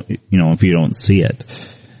if you don't see it.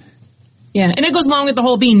 Yeah, and it goes along with the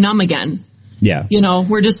whole being numb again. Yeah.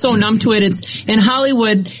 We're just so numb to it. It's in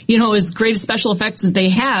Hollywood, as great special effects as they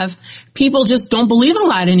have, people just don't believe a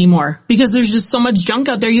lot anymore, because there's just so much junk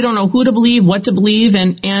out there. You don't know who to believe, what to believe.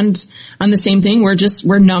 And on the same thing,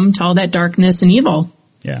 we're numb to all that darkness and evil.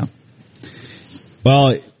 Yeah.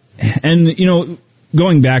 Well, and, you know,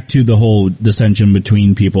 going back to the whole dissension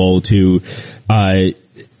between people too,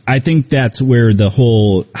 I think that's where the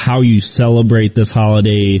whole how you celebrate this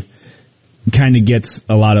holiday kind of gets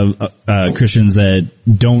a lot of Christians that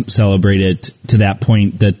don't celebrate it to that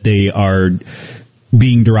point that they are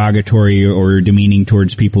being derogatory or demeaning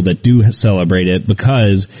towards people that do celebrate it,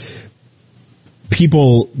 because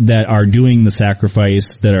people that are doing the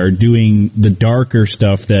sacrifice, that are doing the darker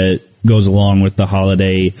stuff that goes along with the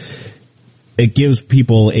holiday, it gives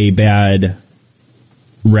people a bad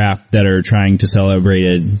rap that are trying to celebrate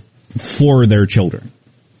it for their children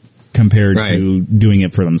compared to doing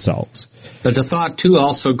it for themselves. But the thought too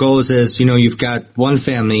also goes as, you know, you've got one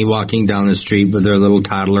family walking down the street with their little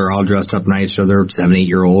toddler all dressed up nice, or their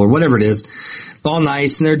 7-8-year-old or whatever it is, all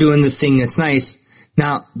nice, and they're doing the thing that's nice.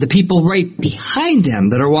 Now, the people right behind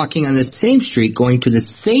them that are walking on the same street going to the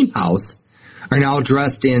same house are now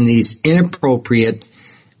dressed in these inappropriate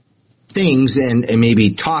things and maybe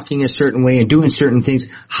talking a certain way and doing certain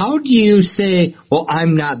things. How do you say, well,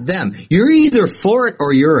 I'm not them? You're either for it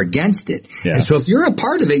or you're against it. Yeah. And so if you're a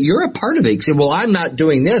part of it, you're a part of it. You say, well, I'm not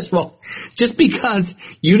doing this. Well, just because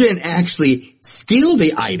you didn't actually steal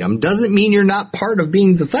the item doesn't mean you're not part of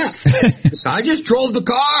being the theft. So I just drove the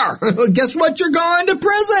car. Guess what? You're going to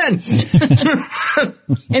prison.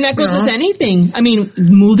 And that goes with anything. I mean,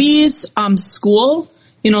 movies, school.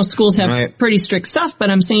 You know, schools have pretty strict stuff,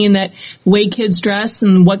 but I'm saying that the way kids dress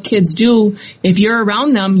and what kids do, if you're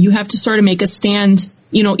around them, you have to sort of make a stand,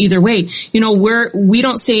 you know, either way. You know, we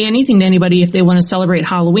don't say anything to anybody if they want to celebrate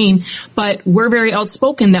Halloween, but we're very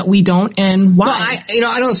outspoken that we don't, and why?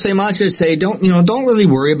 Well, I don't say much. I say, don't really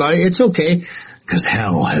worry about it. It's okay. Because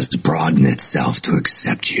hell has to broaden itself to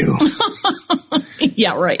accept you.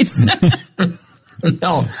 Yeah, right.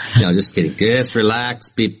 No, just kidding. Just relax,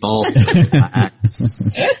 people. Relax.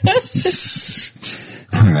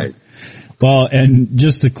 All right. Well, and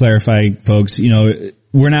just to clarify, folks, you know,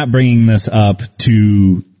 we're not bringing this up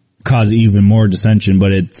to cause even more dissension,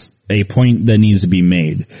 but it's a point that needs to be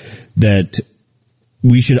made that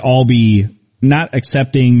we should all be not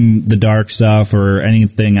accepting the dark stuff or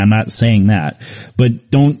anything. I'm not saying that,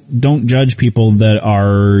 but don't judge people that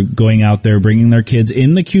are going out there bringing their kids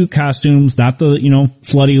in the cute costumes, not the, you know,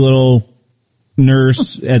 slutty little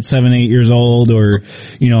nurse at 7-8 years old, or,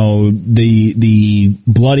 you know, the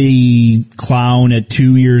bloody clown at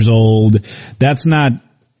 2 years old. That's not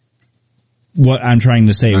what I'm trying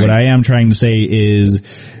to say. Right. What I am trying to say is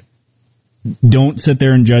don't sit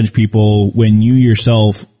there and judge people when you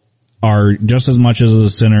yourself are just as much as a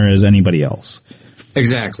sinner as anybody else.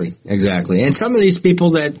 Exactly. And some of these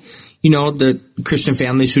people that, you know, the Christian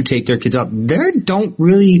families who take their kids out,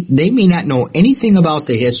 they may not know anything about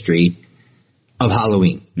the history of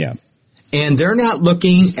Halloween. Yeah. And they're not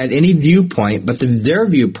looking at any viewpoint but their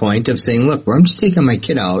viewpoint of saying, look, I'm just taking my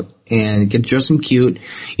kid out and get dressed them cute.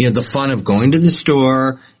 You know, the fun of going to the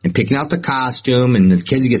store and picking out the costume, and the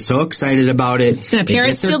kids get so excited about it. And the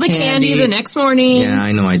parents steal the candy the next morning. Yeah,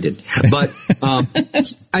 I know I did. But,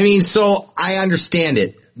 I mean, so I understand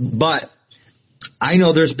it. But I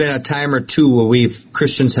know there's been a time or two where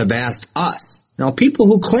Christians have asked us, now people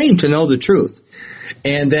who claim to know the truth,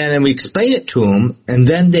 and we explain it to them, and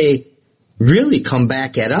then they really come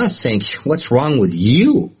back at us saying, what's wrong with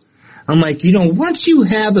you? I'm like, you know, once you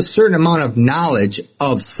have a certain amount of knowledge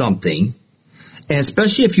of something, and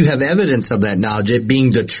especially if you have evidence of that knowledge, it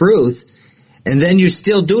being the truth, and then you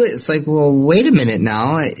still do it, it's like, well, wait a minute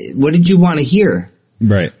now. What did you want to hear?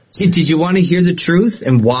 Right. See, did you want to hear the truth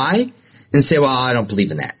and why? And say, well, I don't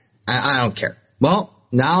believe in that. I don't care. Well,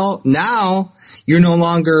 now you're no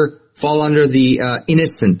longer fall under the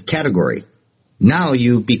innocent category. Now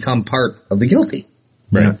you become part of the guilty.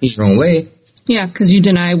 Right. In your own way. Yeah, because you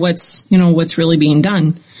deny what's really being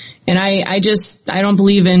done. And I don't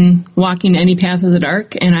believe in walking any path of the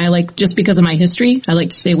dark. And just because of my history, I like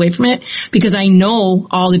to stay away from it because I know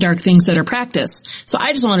all the dark things that are practiced. So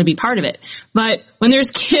I just want to be part of it. But when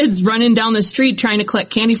there's kids running down the street trying to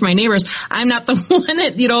collect candy from my neighbors, I'm not the one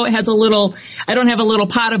that, I don't have a little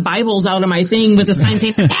pot of Bibles out of my thing with a sign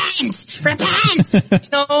saying, repent,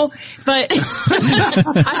 but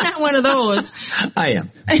I'm not one of those. I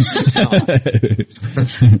am.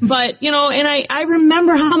 But, and I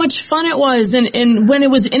remember how much fun it was and when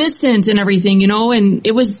it was innocent and everything, and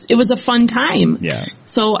it was a fun time. Yeah.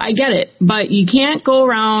 So I get it, but you can't go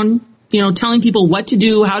around, telling people what to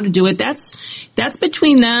do, how to do it. That's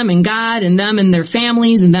between them and God and them and their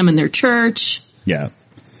families and them and their church. Yeah.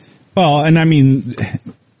 Well, and I mean,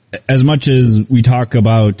 as much as we talk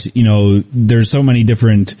about, there's so many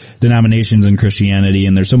different denominations in Christianity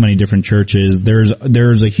and there's so many different churches,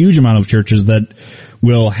 there's a huge amount of churches that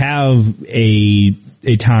will have a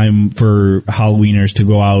time for Halloweeners to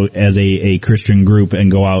go out as a Christian group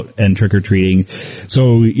and go out and trick-or-treating.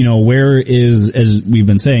 So, where is, as we've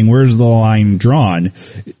been saying, where's the line drawn?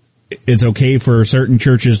 It's okay for certain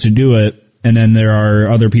churches to do it, and then there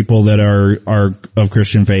are other people that are of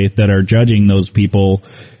Christian faith that are judging those people,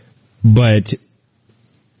 but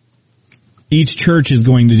each church is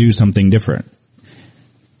going to do something different.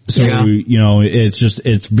 So,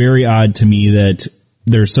 it's very odd to me that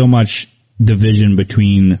there's so much division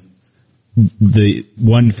between the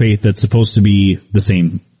one faith that's supposed to be the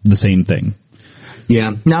same thing.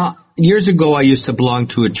 Yeah. Now, years ago, I used to belong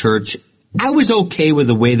to a church. I was okay with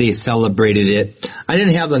the way they celebrated it. I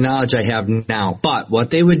didn't have the knowledge I have now, but what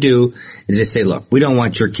they would do is they say, look, we don't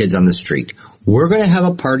want your kids on the street. We're going to have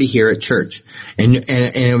a party here at church. And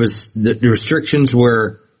it was, the restrictions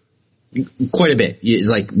were quite a bit. It's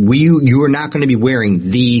like, you are not going to be wearing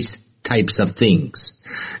these types of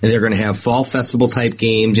things. And they're going to have fall festival type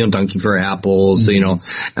games, dunking for apples, I don't know,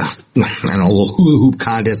 little hula hoop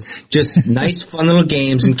contest, just nice fun little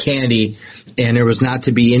games and candy. And there was not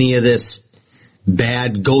to be any of this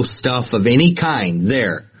bad ghost stuff of any kind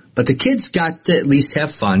there. But the kids got to at least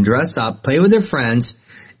have fun, dress up, play with their friends,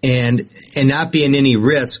 and not be in any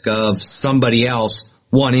risk of somebody else,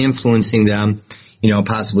 influencing them,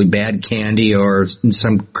 possibly bad candy or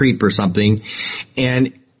some creep or something.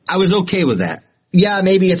 And I was okay with that. Yeah,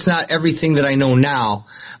 maybe it's not everything that I know now,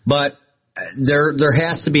 but there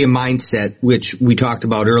has to be a mindset, which we talked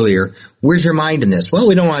about earlier. Where's your mind in this? Well,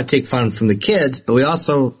 we don't want to take fun from the kids, but we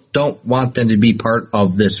also don't want them to be part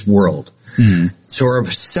of this world. Mm-hmm. So we're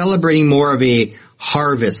celebrating more of a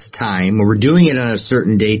harvest time, where we're doing it on a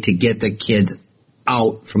certain day to get the kids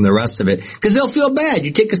out from the rest of it, because they'll feel bad.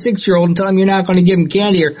 You take a 6-year-old and tell them you're not going to give them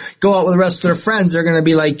candy or go out with the rest of their friends, they're going to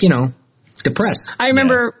be like, depressed. I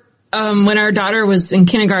remember when our daughter was in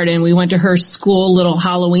kindergarten, we went to her school little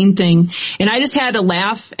Halloween thing, and I just had to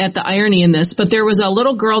laugh at the irony in this, but there was a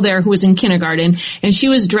little girl there who was in kindergarten, and she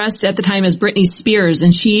was dressed at the time as Britney Spears,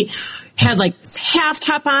 and she had like this half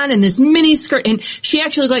top on and this mini skirt, and she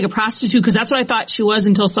actually looked like a prostitute, because that's what I thought she was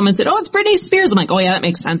until someone said, oh, it's Britney Spears. I'm like, oh yeah, that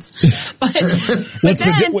makes sense. But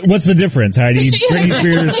what's the difference, Heidi? Britney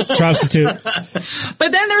Spears, prostitute.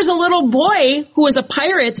 But then there's a little boy who was a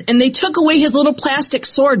pirate, and they took away his little plastic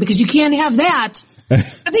sword, because you can't have that. I'm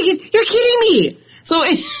thinking, you're kidding me. So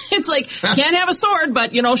it's like, can't have a sword,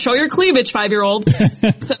 but, show your cleavage, 5-year-old.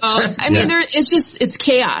 So, it's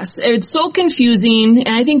chaos. It's so confusing,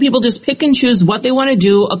 and I think people just pick and choose what they want to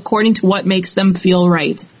do according to what makes them feel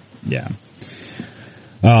right. Yeah.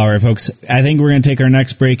 All right, folks. I think we're going to take our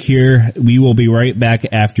next break here. We will be right back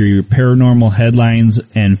after your paranormal headlines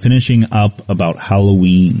and finishing up about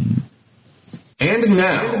Halloween. And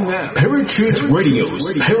now, Paratruth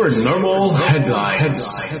Radio's Paranormal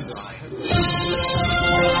Headlines.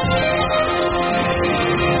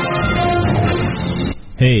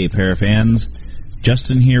 Hey, Parafans.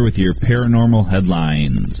 Justin here with your Paranormal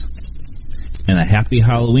Headlines. And a happy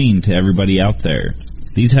Halloween to everybody out there.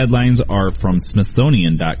 These headlines are from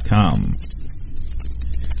Smithsonian.com.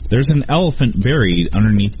 There's an elephant buried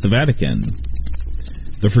underneath the Vatican.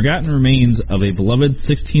 The forgotten remains of a beloved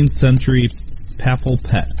 16th century papal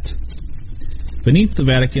pet. Beneath the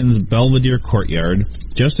Vatican's Belvedere courtyard,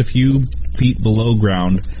 just a few feet below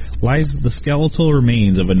ground, lies the skeletal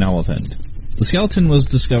remains of an elephant. The skeleton was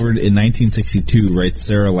discovered in 1962, writes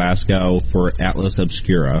Sarah Laskow for Atlas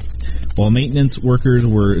Obscura, while maintenance workers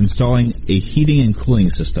were installing a heating and cooling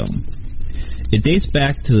system. It dates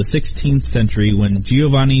back to the 16th century when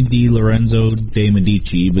Giovanni di Lorenzo de'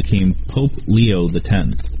 Medici became Pope Leo X.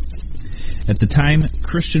 At the time,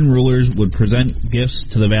 Christian rulers would present gifts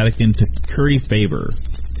to the Vatican to curry favor.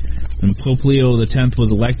 When Pope Leo X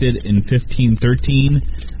was elected in 1513,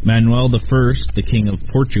 Manuel I, the King of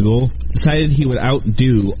Portugal, decided he would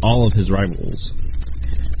outdo all of his rivals.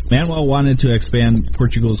 Manuel wanted to expand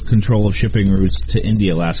Portugal's control of shipping routes to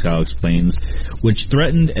India, Laskow explains, which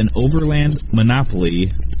threatened an overland monopoly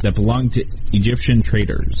that belonged to Egyptian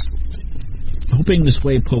traders. Hoping to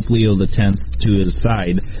sway Pope Leo X to his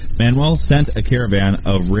side, Manuel sent a caravan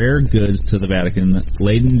of rare goods to the Vatican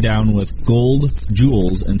laden down with gold,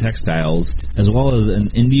 jewels, and textiles, as well as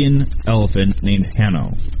an Indian elephant named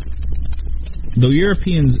Hanno. Though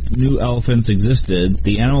Europeans knew elephants existed,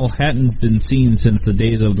 the animal hadn't been seen since the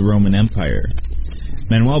days of the Roman Empire.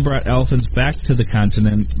 Manuel brought elephants back to the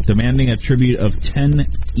continent, demanding a tribute of 10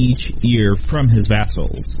 each year from his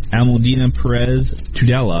vassals, Almudena Perez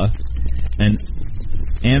Tudela and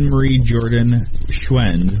Anne-Marie Jordan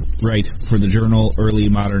Schwend write for the journal Early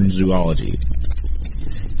Modern Zoology.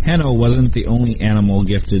 Hanno wasn't the only animal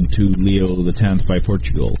gifted to Leo X by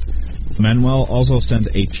Portugal. Manuel also sent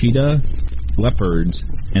a cheetah, leopards,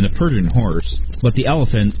 and a Persian horse, but the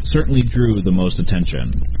elephant certainly drew the most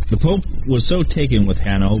attention. The Pope was so taken with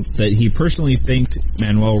Hanno that he personally thanked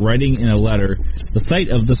Manuel, writing in a letter, "The sight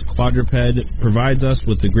of this quadruped provides us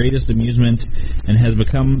with the greatest amusement and has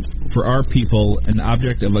become for our people an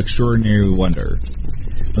object of extraordinary wonder."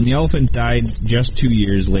 When the elephant died just 2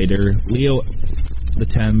 years later, Leo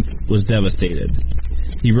X was devastated.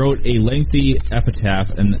 He wrote a lengthy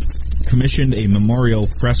epitaph and commissioned a memorial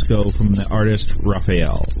fresco from the artist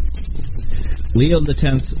Raphael. Leo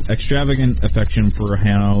X's extravagant affection for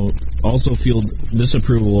Hanno also fueled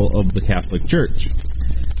disapproval of the Catholic Church.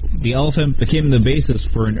 The elephant became the basis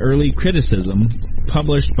for an early criticism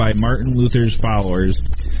published by Martin Luther's followers,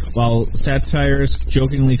 while satirists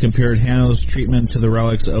jokingly compared Hanno's treatment to the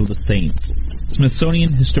relics of the saints.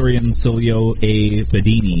 Smithsonian historian Silvio A.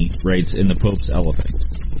 Bedini writes in The Pope's Elephant,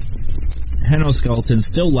 Hanno's skeleton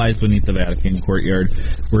still lies beneath the Vatican courtyard,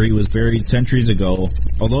 where he was buried centuries ago.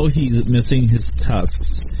 Although he's missing his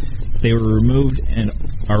tusks, they were removed and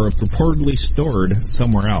are purportedly stored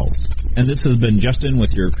somewhere else. And this has been Justin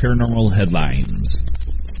with your Paranormal Headlines.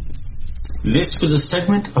 This was a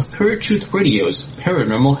segment of Paratruth Radio's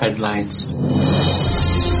Paranormal Headlines.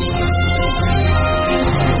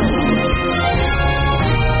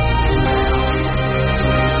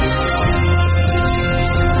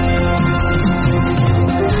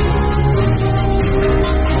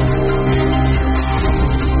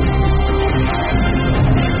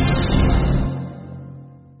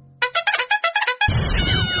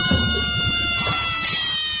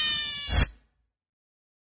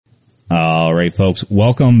 All right, folks,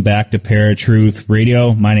 welcome back to Paratruth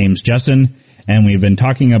Radio. My name's Justin, and we've been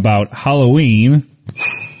talking about Halloween.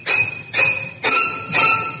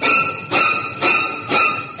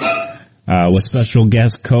 With special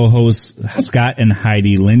guest co-hosts Scott and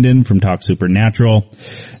Heidi Linden from Talk Supernatural.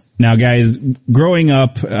 Now, guys, growing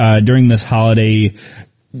up during this holiday,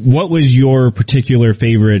 what was your particular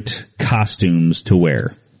favorite costumes to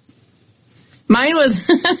wear? Mine was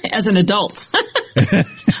as an adult.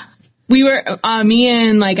 We were, me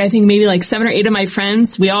and I think maybe 7 or 8 of my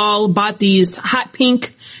friends, we all bought these hot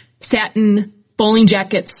pink satin bowling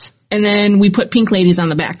jackets, and then we put pink ladies on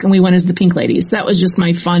the back, and we went as the pink ladies. That was just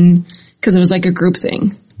my fun, because it was like a group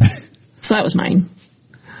thing. So that was mine.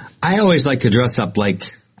 I always like to dress up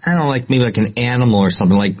maybe like an animal or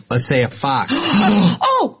something, let's say a fox.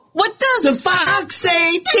 Oh! What does the fox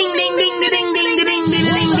say? Ding, ding, ding, ding, ding, ding, ding, ding,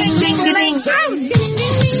 ding, ding, ding, ding, ding.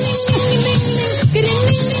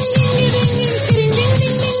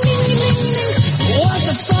 What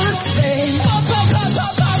the fox say?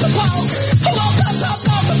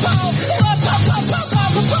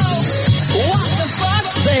 What the fox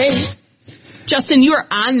say? Justin, you are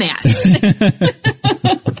on that.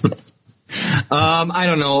 I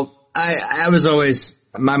don't know. I was always...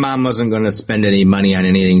 My mom wasn't going to spend any money on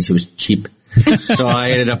anything. She was cheap. So I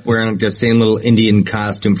ended up wearing the same little Indian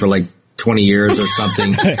costume for 20 years or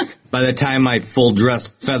something. By the time my full dress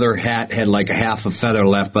feather hat had a half a feather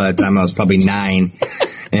left, by the time I was probably 9.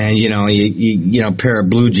 And, you pair of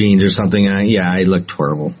blue jeans or something. And I looked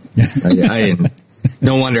horrible. I didn't.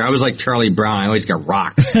 No wonder. I was like Charlie Brown. I always got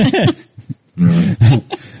rocks.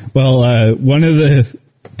 Well, one of the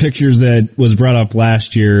pictures that was brought up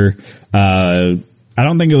last year, I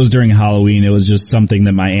don't think it was during Halloween. It was just something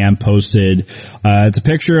that my aunt posted. It's a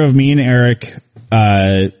picture of me and Eric.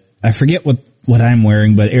 I forget what I'm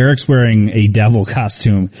wearing, but Eric's wearing a devil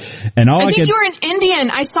costume. And I think you were an Indian.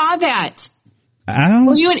 I saw that.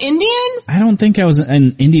 Were you an Indian? I don't think I was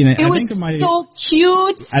an Indian. It was so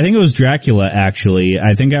cute. I think it was Dracula, actually.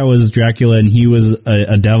 I think I was Dracula and he was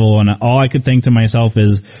a devil. And all I could think to myself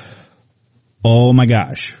is, oh my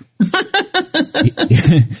gosh.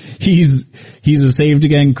 He's a saved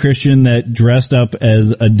again Christian that dressed up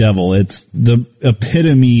as a devil. It's the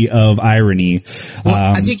epitome of irony. Well,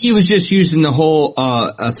 I think he was just using the whole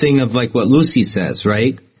thing of what Lucy says,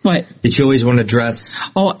 right? What? That you always want to dress.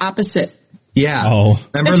 Oh, opposite. Yeah. Oh.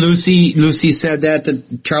 Remember Lucy said that to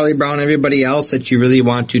Charlie Brown and everybody else, that you really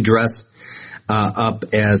want to dress up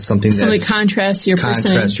as something that contrasts your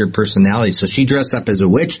personality. So she dressed up as a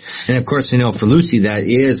witch, and of course, for Lucy that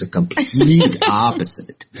is a complete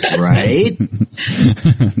opposite, right?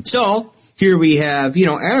 So here we have,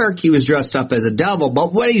 Eric. He was dressed up as a devil,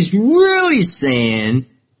 but what he's really saying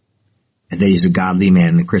is that he's a godly man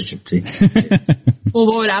and a Christian. See? Well,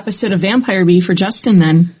 what would opposite of vampire be for Justin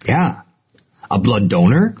then? Yeah, a blood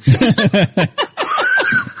donor.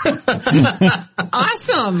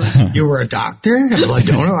 Awesome. You were a doctor? A blood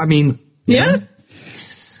donor? I mean, yeah.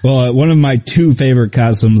 Well, one of my two favorite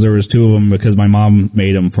costumes, there was two of them because my mom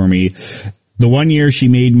made them for me. The one year she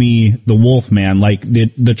made me the Wolfman, like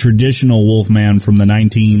the traditional Wolfman from the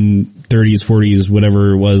 1930s, 40s,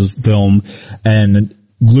 whatever it was, film, and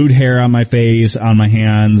glued hair on my face, on my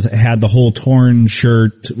hands, had the whole torn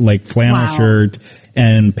shirt, like flannel shirt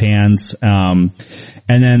and pants. And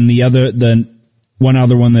then the one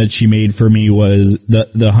other one that she made for me was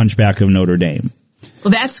the Hunchback of Notre Dame.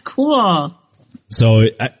 Well, that's cool. So,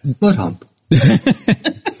 what hump?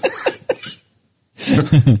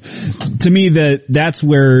 To me, that's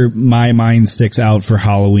where my mind sticks out for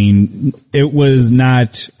Halloween. It was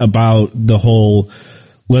not about the whole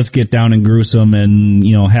let's get down and gruesome and,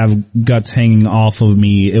 you know, have guts hanging off of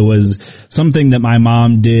me. It was something that my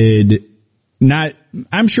mom did.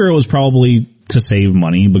 I'm sure it was probably to save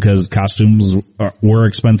money because costumes were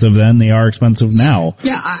expensive then. They are expensive now.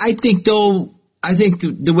 Yeah, I think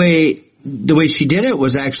the way she did it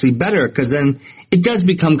was actually better, because then it does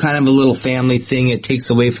become kind of a little family thing. It takes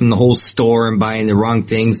away from the whole store and buying the wrong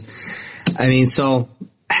things. I mean, so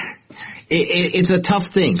it's a tough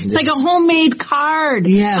thing. It's like a homemade card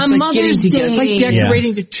on Mother's Day. It's like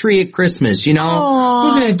decorating the tree at Christmas, you know? Aww.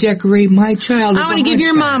 We're going to decorate my child. I want to give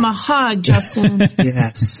your mom a hug, Justin.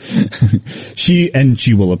 Yes.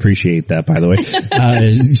 She will appreciate that, by the way.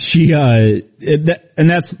 And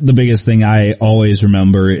that's the biggest thing I always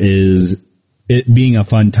remember is it being a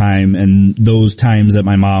fun time, and those times that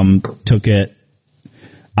my mom took it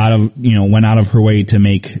went out of her way to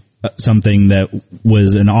make something that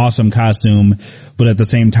was an awesome costume, but at the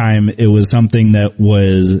same time, it was something that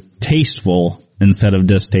was tasteful instead of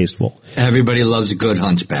distasteful. Everybody loves a good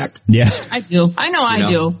hunchback. Yeah. I do. I know I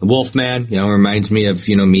do. The Wolfman, reminds me of,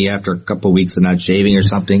 me after a couple of weeks of not shaving or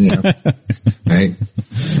something, Right? I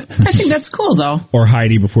think that's cool, though. Or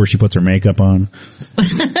Heidi before she puts her makeup on.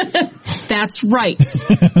 That's right.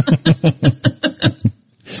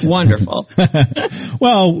 Wonderful.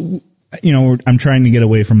 Well, I'm trying to get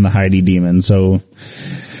away from the Heidi demon, so.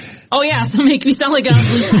 Oh yeah, so make me sound like an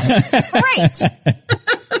ugly Great.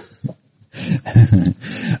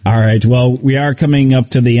 All right. Well, we are coming up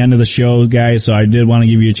to the end of the show, guys, so I did want to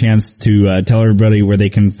give you a chance to tell everybody where they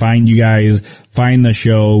can find you guys, find the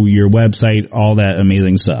show, your website, all that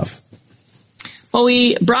amazing stuff. Well,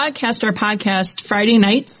 we broadcast our podcast Friday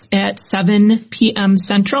nights at 7 p.m.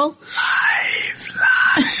 Central.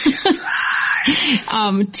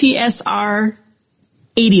 TSR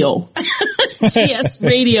Radio.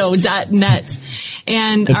 TSradio.net.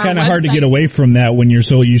 And it's kind of hard to get away from that when you're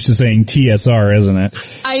so used to saying TSR, isn't it?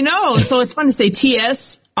 I know. So it's fun to say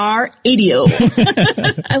TSR Radio.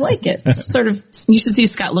 I like it. It's sort of, you should see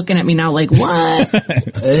Scott looking at me now like, what?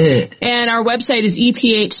 And our website is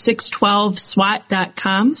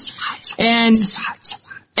EPH612SWAT.com. And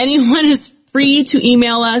anyone is free to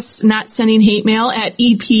email us, not sending hate mail, at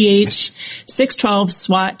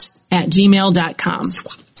EPH612SWAT@gmail.com.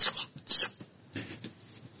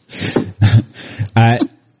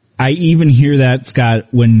 I even hear that, Scott,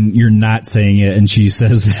 when you're not saying it and she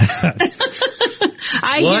says that.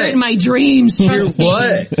 I hear it in my dreams. Trust me.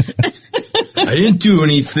 What? I didn't do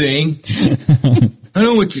anything. I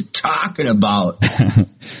know what you're talking about.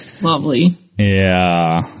 Lovely.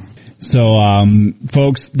 Yeah. So,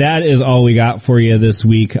 folks, that is all we got for you this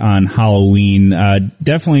week on Halloween.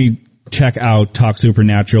 Definitely check out Talk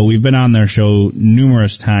Supernatural. We've been on their show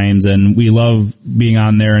numerous times, and we love being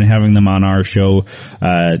on there and having them on our show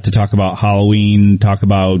to talk about Halloween, talk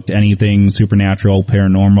about anything supernatural,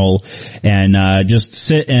 paranormal, and just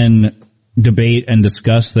sit and debate and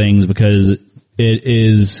discuss things, because it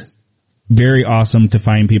is very awesome to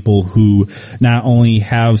find people who not only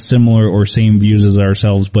have similar or same views as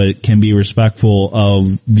ourselves, but can be respectful of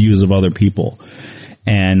views of other people.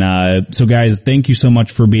 And so guys, thank you so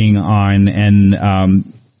much for being on, and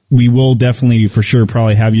we will definitely for sure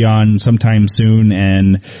probably have you on sometime soon,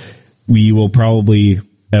 and we will probably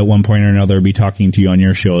at one point or another be talking to you on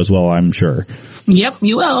your show as well, I'm sure. Yep,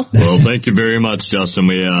 you will. Well, thank you very much, Justin.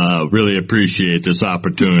 We really appreciate this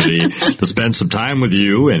opportunity to spend some time with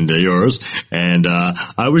you and yours, and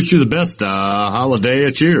I wish you the best holiday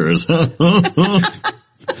at yours.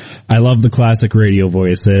 I love the classic radio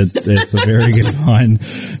voice. It's a very good one.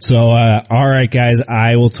 So, all right, guys,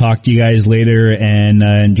 I will talk to you guys later, and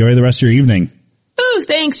enjoy the rest of your evening. Ooh,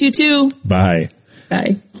 thanks, you too. Bye.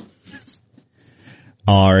 Bye.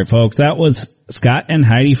 All right, folks, that was Scott and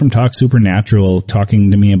Heidi from Talk Supernatural talking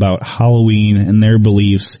to me about Halloween and their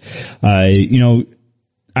beliefs.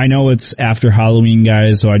 I know it's after Halloween,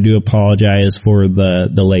 guys, so I do apologize for the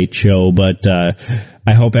late show, but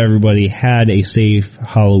I hope everybody had a safe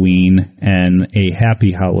Halloween and a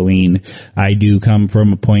happy Halloween. I do come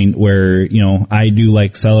from a point where, I do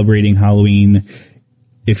like celebrating Halloween.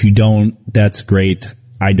 If you don't, that's great.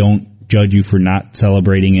 I don't judge you for not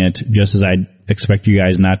celebrating it, just as I expect you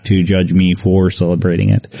guys not to judge me for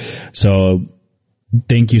celebrating it. So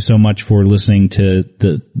thank you so much for listening to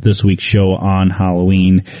this week's show on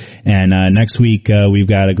Halloween. And next week, we've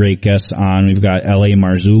got a great guest on. We've got L.A.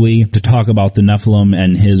 Marzulli to talk about the Nephilim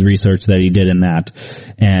and his research that he did in that.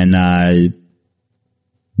 And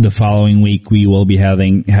the following week, we will be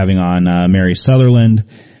having on Mary Sutherland.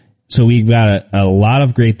 So we've got a lot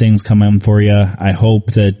of great things coming for you. I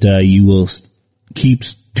hope that you will keep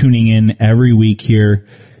tuning in every week here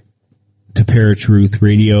to Paratruth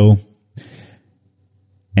Radio.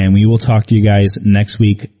 And we will talk to you guys next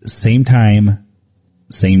week, same time,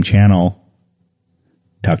 same channel.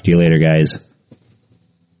 Talk to you later, guys.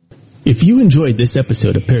 If you enjoyed this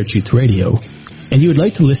episode of Paratruth Radio and you would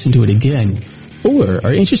like to listen to it again, or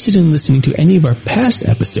are interested in listening to any of our past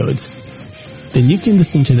episodes, then you can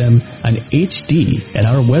listen to them on HD at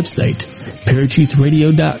our website,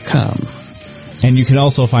 paratruthradio.com. And you can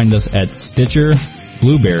also find us at Stitcher,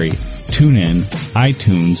 Blueberry, TuneIn,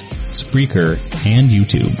 iTunes, Spreaker, and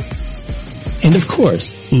YouTube. And of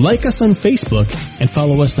course, like us on Facebook and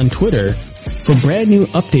follow us on Twitter for brand new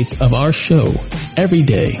updates of our show every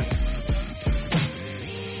day.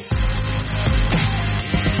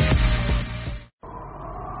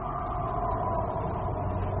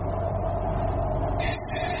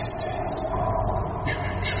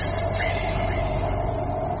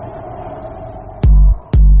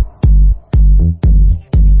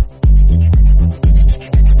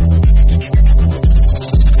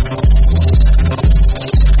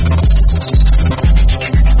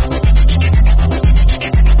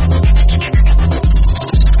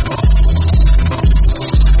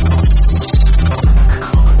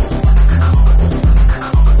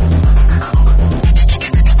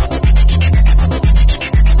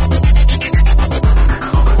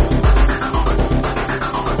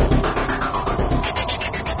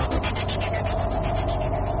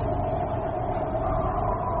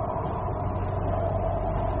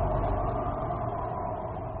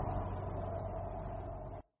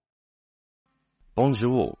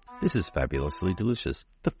 Bonjour, this is Fabulously Delicious,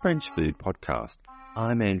 the French food podcast.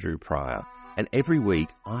 I'm Andrew Pryor, and every week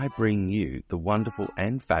I bring you the wonderful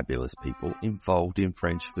and fabulous people involved in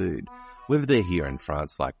French food, whether they're here in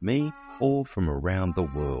France like me or from around the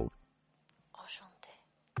world.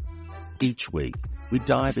 Each week, we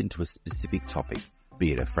dive into a specific topic,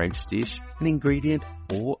 be it a French dish, an ingredient,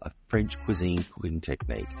 or a French cuisine cooking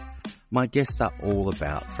technique. My guests are all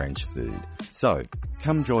about French food, so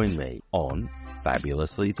come join me on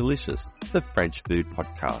Fabulously Delicious, the French food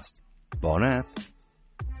podcast. Bon app!